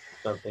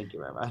 So thank you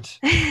very much.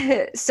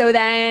 So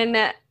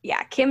then,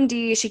 yeah, Kim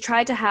D, she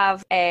tried to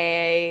have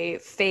a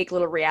fake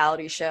little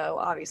reality show.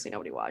 Obviously,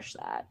 nobody watched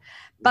that.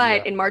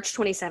 But in March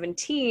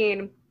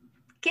 2017...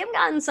 Kim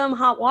got in some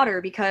hot water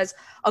because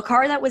a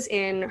car that was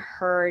in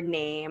her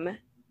name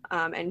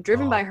and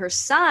driven by her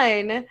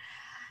son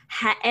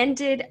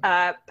ended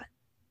up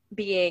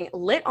being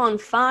lit on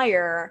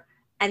fire.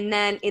 And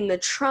then in the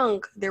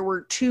trunk, there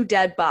were 2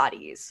 dead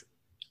bodies.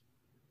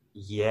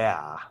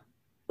 Yeah.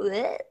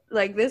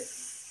 Like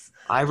this.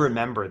 I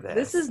remember this.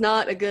 This is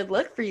not a good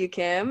look for you,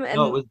 Kim. And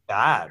no, it was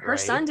bad. Her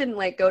son didn't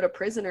like go to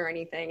prison or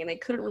anything, and they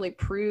couldn't really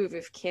prove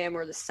if Kim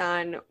or the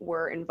son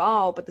were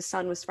involved, but the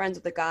son was friends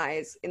with the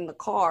guys in the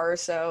car,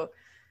 so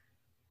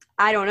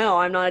I don't know.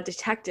 I'm not a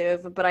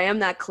detective, but I am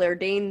that Claire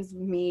Danes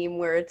meme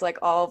where it's like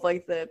all of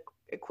like the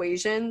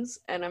equations,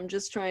 and I'm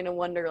just trying to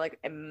wonder, like,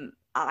 am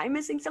I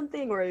missing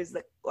something, or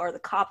are the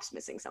cops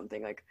missing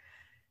something? Like,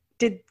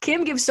 did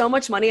Kim give so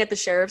much money at the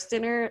sheriff's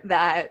dinner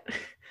that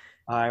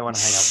I want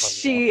to hang up on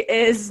she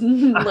is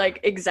like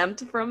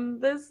exempt from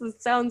this?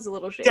 It sounds a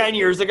little shady. 10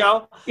 years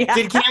ago? Yeah.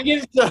 Did Kim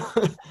give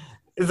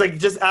it's like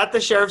just at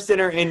the sheriff's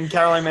dinner in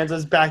Caroline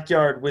Manzo's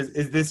backyard,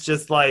 is this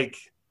just like,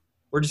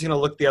 we're just going to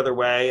look the other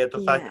way at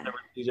the fact that there were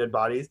two dead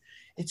bodies?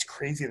 It's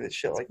crazy that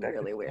shit like that.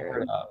 Really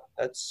weird.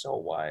 That's so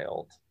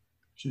wild.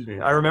 Excuse me.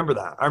 I remember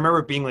that. I remember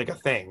it being like a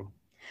thing.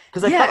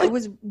 Because it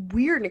was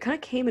weird, and it kind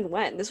of came and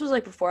went. This was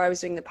like before I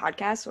was doing the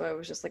podcast, so it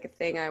was just like a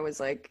thing I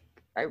was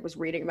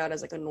reading about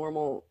as like a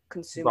normal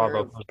consumer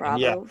of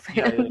Bravo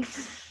fan. Yeah.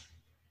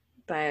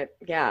 But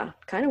yeah,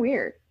 kind of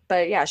weird.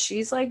 But yeah,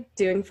 she's like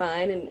doing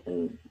fine,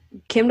 and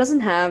Kim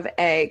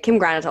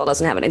Granatel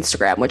doesn't have an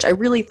Instagram, which I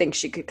really think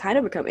she could kind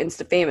of become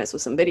insta famous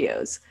with some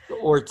videos.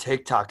 Or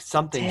TikTok.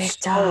 Something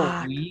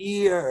so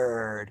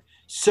weird.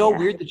 So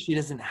weird that she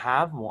doesn't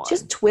have one.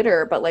 Just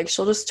Twitter, but like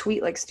she'll just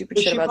tweet like stupid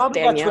shit about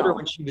Danielle. She probably got Twitter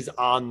when she was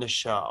on the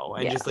show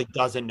and just like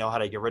doesn't know how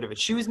to get rid of it.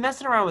 She was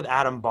messing around with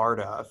Adam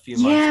Barta a few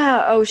months ago.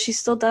 Yeah, oh, she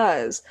still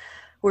does.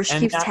 Where she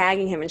keeps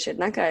tagging him and shit.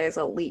 And that guy is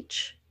a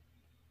leech.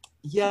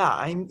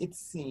 Yeah, it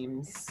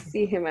seems.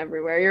 See him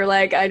everywhere. You're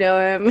like, I know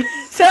him.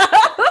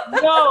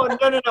 No,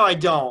 I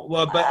don't.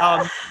 Well, but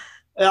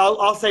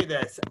I'll say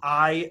this.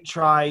 I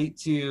try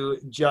to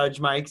judge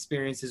my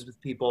experiences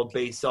with people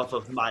based off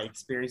of my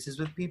experiences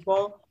with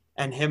people.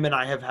 And him and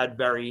I have had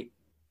very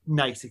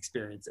nice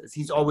experiences.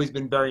 He's always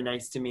been very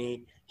nice to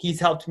me. He's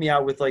helped me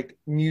out with like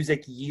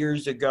music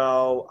years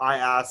ago. I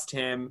asked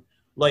him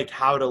like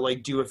how to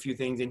like do a few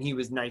things and he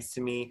was nice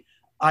to me.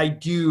 I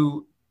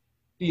do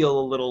feel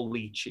a little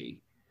leechy.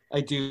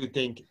 I do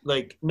think,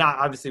 like, not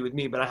obviously with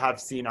me, but I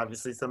have seen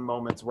obviously some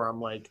moments where I'm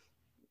like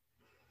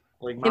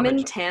him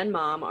and Tan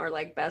Mom are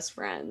like best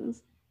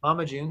friends.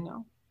 Mama June,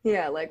 though.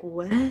 Yeah, like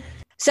what?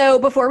 So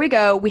before we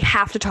go, we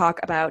have to talk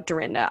about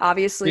Dorinda.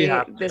 Obviously,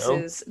 this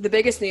is the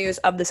biggest news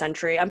of the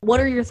century. What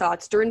are your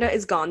thoughts? Dorinda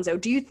is gonzo.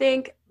 Do you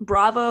think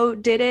Bravo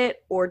did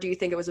it, or do you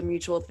think it was a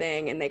mutual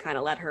thing and they kind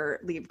of let her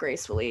leave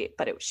gracefully,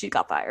 but she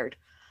got fired?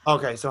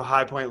 Okay, so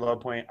high point, low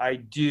point. I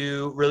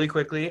do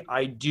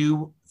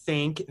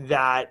think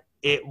that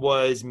it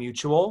was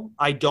mutual.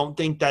 I don't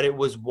think that it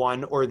was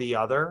one or the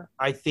other.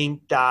 I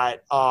think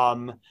that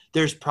I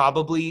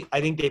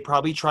think they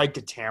probably tried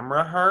to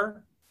Tamra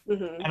her.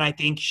 Mm-hmm. And I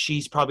think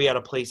she's probably at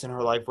a place in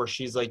her life where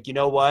she's like, you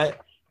know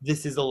what?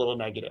 This is a little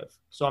negative.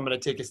 So I'm going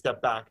to take a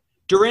step back.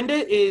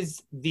 Dorinda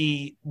is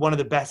one of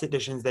the best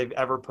additions they've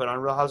ever put on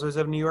Real Housewives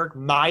of New York.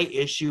 My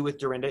issue with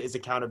Dorinda is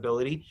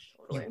accountability.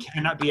 Totally. You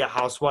cannot be a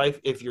housewife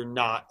if you're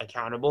not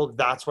accountable.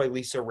 That's why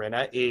Lisa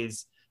Rinna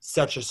is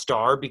such a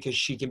star, because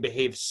she can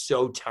behave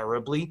so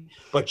terribly,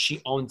 but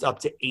she owns up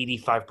to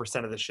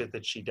 85% of the shit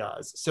that she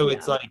does. So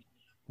it's like,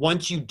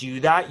 once you do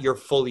that, you're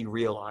fully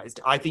realized.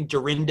 I think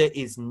Dorinda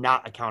is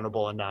not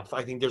accountable enough.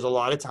 I think there's a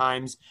lot of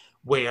times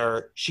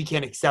where she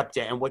can't accept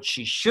it. And what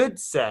she should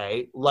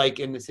say, like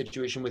in the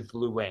situation with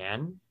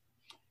Luann,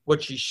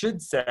 what she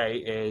should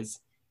say is,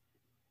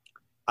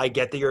 I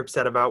get that you're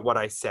upset about what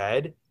I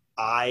said.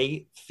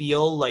 I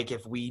feel like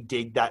if we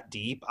dig that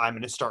deep, I'm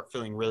going to start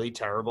feeling really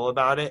terrible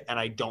about it. And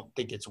I don't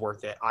think it's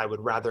worth it. I would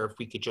rather if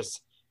we could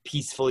just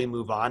peacefully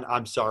move on.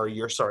 I'm sorry.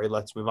 You're sorry.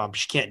 Let's move on. But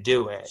she can't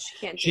do it.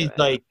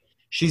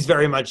 She's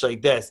very much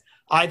like this.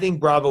 I think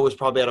Bravo was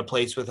probably at a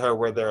place with her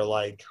where they're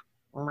like,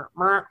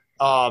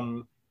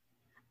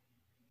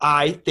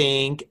 I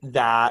think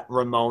that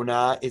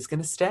Ramona is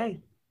going to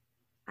stay.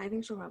 I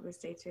think she'll probably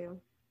stay too.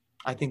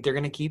 I think they're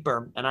going to keep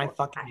her. And I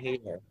fucking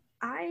hate her.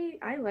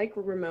 I like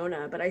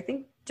Ramona, but I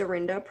think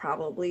Dorinda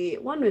probably,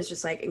 one, was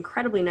just like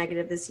incredibly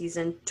negative this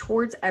season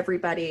towards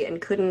everybody and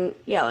couldn't,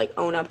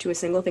 own up to a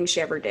single thing she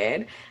ever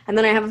did. And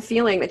then I have a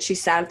feeling that she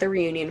sat at the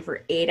reunion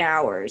for 8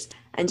 hours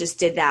and just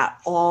did that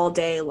all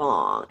day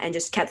long and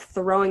just kept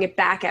throwing it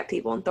back at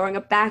people and throwing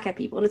it back at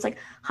people. And it's like,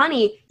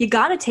 honey, you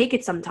got to take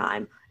it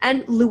sometime.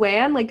 And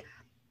Luann, like,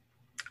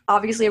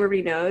 obviously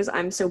everybody knows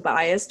I'm so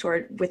biased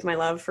with my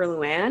love for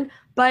Luann,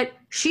 but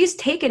she's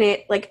taken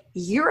it like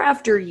year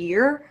after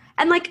year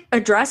and like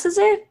addresses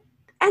it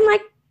and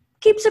like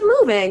keeps it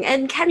moving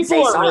and can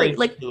say sorry. Really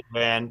like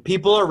Luann.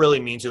 People are really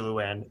mean to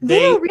Luann.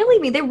 They're really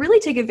mean. They really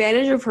take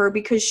advantage of her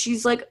because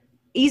she's like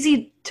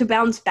easy to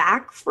bounce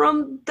back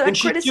from the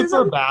criticism. She's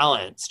super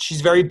balanced.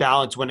 She's very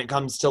balanced when it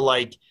comes to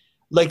like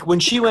when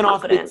she went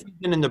off this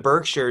season in the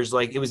Berkshires,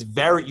 like it was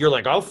you're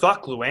like, oh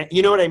fuck Luann.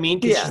 You know what I mean?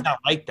 Because she's not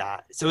like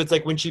that. So it's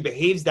like when she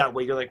behaves that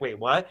way, you're like, wait,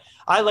 what?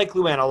 I like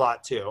Luann a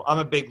lot too. I'm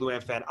a big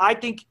Luann fan. I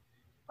think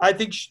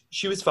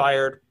she was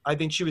fired. I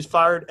think she was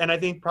fired, and I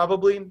think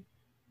probably,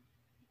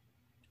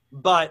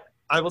 but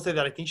I will say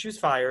that I think she was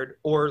fired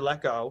or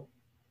let go.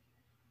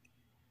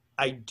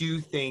 I do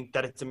think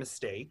that it's a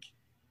mistake.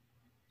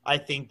 I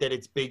think that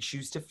it's big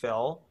shoes to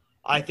fill.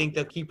 I think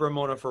they'll keep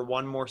Ramona for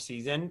one more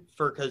season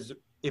because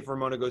if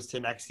Ramona goes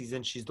to next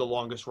season, she's the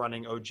longest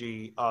running OG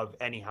of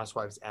any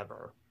Housewives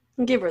ever.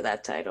 Give her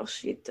that title.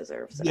 She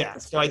deserves it. Yeah,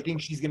 so I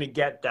think she's going to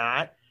get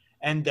that.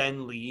 and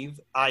then leave.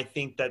 I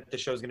think that the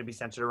show's going to be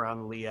centered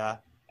around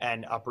Leah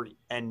and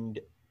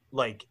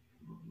like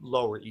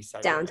Lower East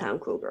Side. Downtown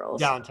cool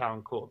girls.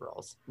 Downtown cool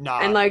girls.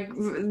 Not And like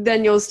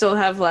then you'll still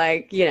have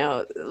like, you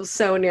know,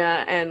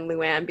 Sonia and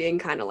Luann being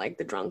kind of like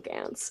the drunk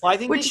aunts. Well, I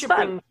think which they is should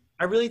fun. bring.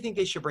 I really think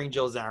they should bring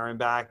Jill Zarin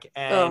back,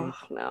 and Oh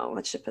no,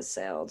 that ship has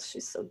sailed.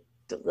 She's so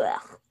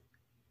ugh.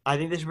 I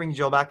think they should bring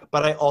Jill back.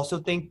 But I also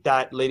think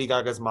that Lady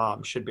Gaga's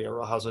mom should be a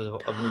Real Housewives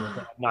of New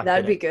York. Not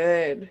That'd kidding. be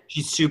good.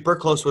 She's super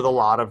close with a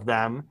lot of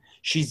them.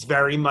 She's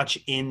very much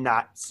in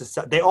that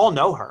society. They all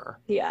know her.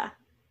 Yeah.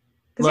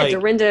 Because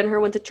Dorinda and her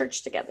went to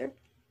church together.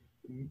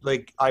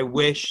 Like, I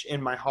wish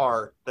in my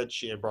heart that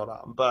she had brought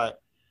on,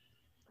 but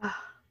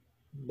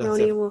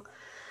Roni will.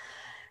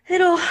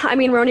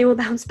 Roni will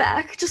bounce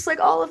back, just like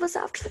all of us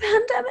after the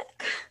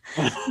pandemic.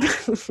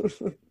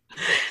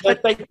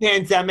 But like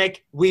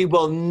pandemic, we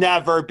will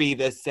never be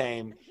the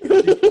same.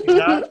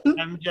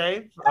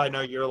 MJ, I know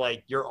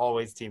you're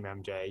always team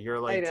MJ. You're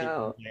like team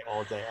MJ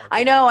all day.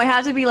 I know. I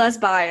have to be less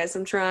biased.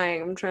 I'm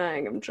trying.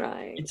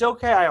 It's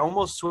okay. I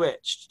almost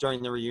switched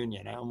during the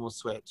reunion.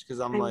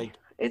 Because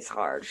it's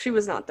hard. She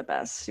was not the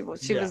best. She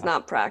was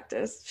not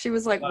practiced. She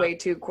was like way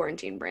too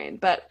quarantine brain.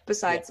 But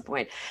besides the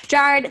point,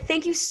 Jared,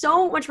 thank you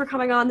so much for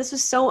coming on. This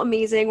was so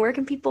amazing. Where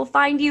can people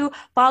find you,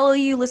 follow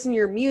you, listen to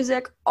your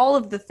music, all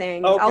of the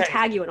things? Okay. I'll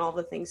tag you in all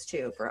the things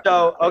too.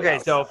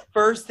 So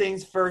first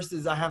things first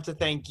is I have to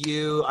thank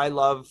you. I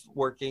love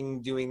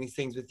doing these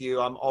things with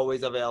you. I'm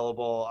always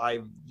available.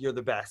 You're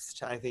the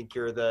best. I think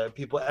you're the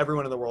people.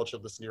 Everyone in the world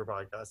should listen to your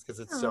podcast because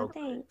it's so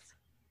great.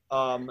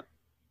 Thanks.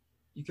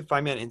 You can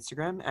find me on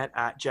Instagram at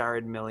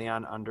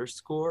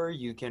 @JaredMillion_.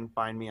 You can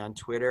find me on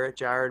Twitter at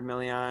Jared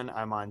Million.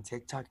 I'm on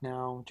TikTok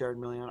now, Jared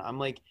Million. I'm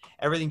like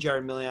everything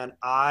Jared Million.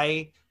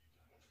 I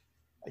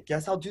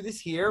guess I'll do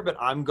this here, but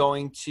I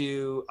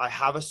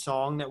have a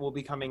song that will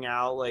be coming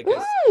out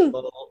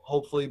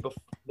hopefully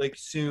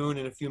soon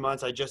in a few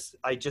months.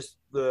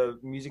 The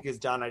music is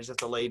done. I just have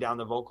to lay down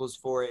the vocals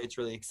for it. It's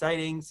really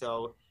exciting.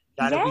 So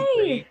that'll be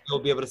great. You'll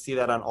be able to see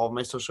that on all of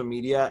my social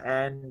media.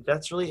 And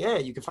that's really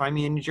it. You can find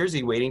me in New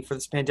Jersey waiting for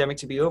this pandemic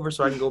to be over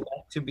so I can go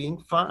back to being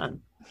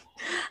fun.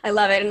 I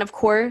love it. And of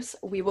course,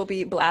 we will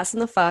be blasting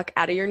the fuck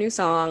out of your new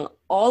song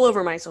all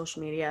over my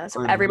social media.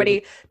 So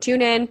everybody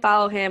tune in,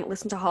 follow him,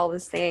 listen to all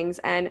his things.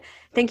 And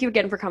thank you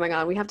again for coming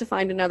on. We have to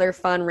find another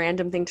fun,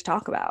 random thing to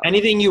talk about.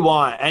 Anything you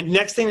want. And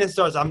next thing that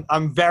starts,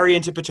 I'm very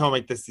into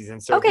Potomac this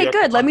season. So okay,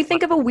 good. Let me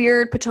think of a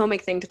weird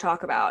Potomac thing to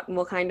talk about. And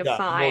we'll kind of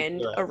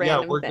find a random thing.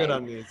 Yeah, we're good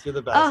on these. You're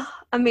the best. Oh,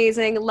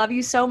 amazing. Love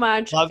you so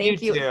much.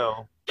 Thank you too.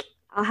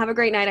 I'll have a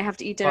great night. I have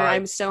to eat dinner. Bye.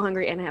 I'm so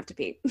hungry and I have to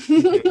pee.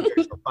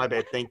 Bye,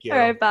 babe. Thank you. All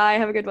right, bye.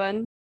 Have a good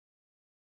one.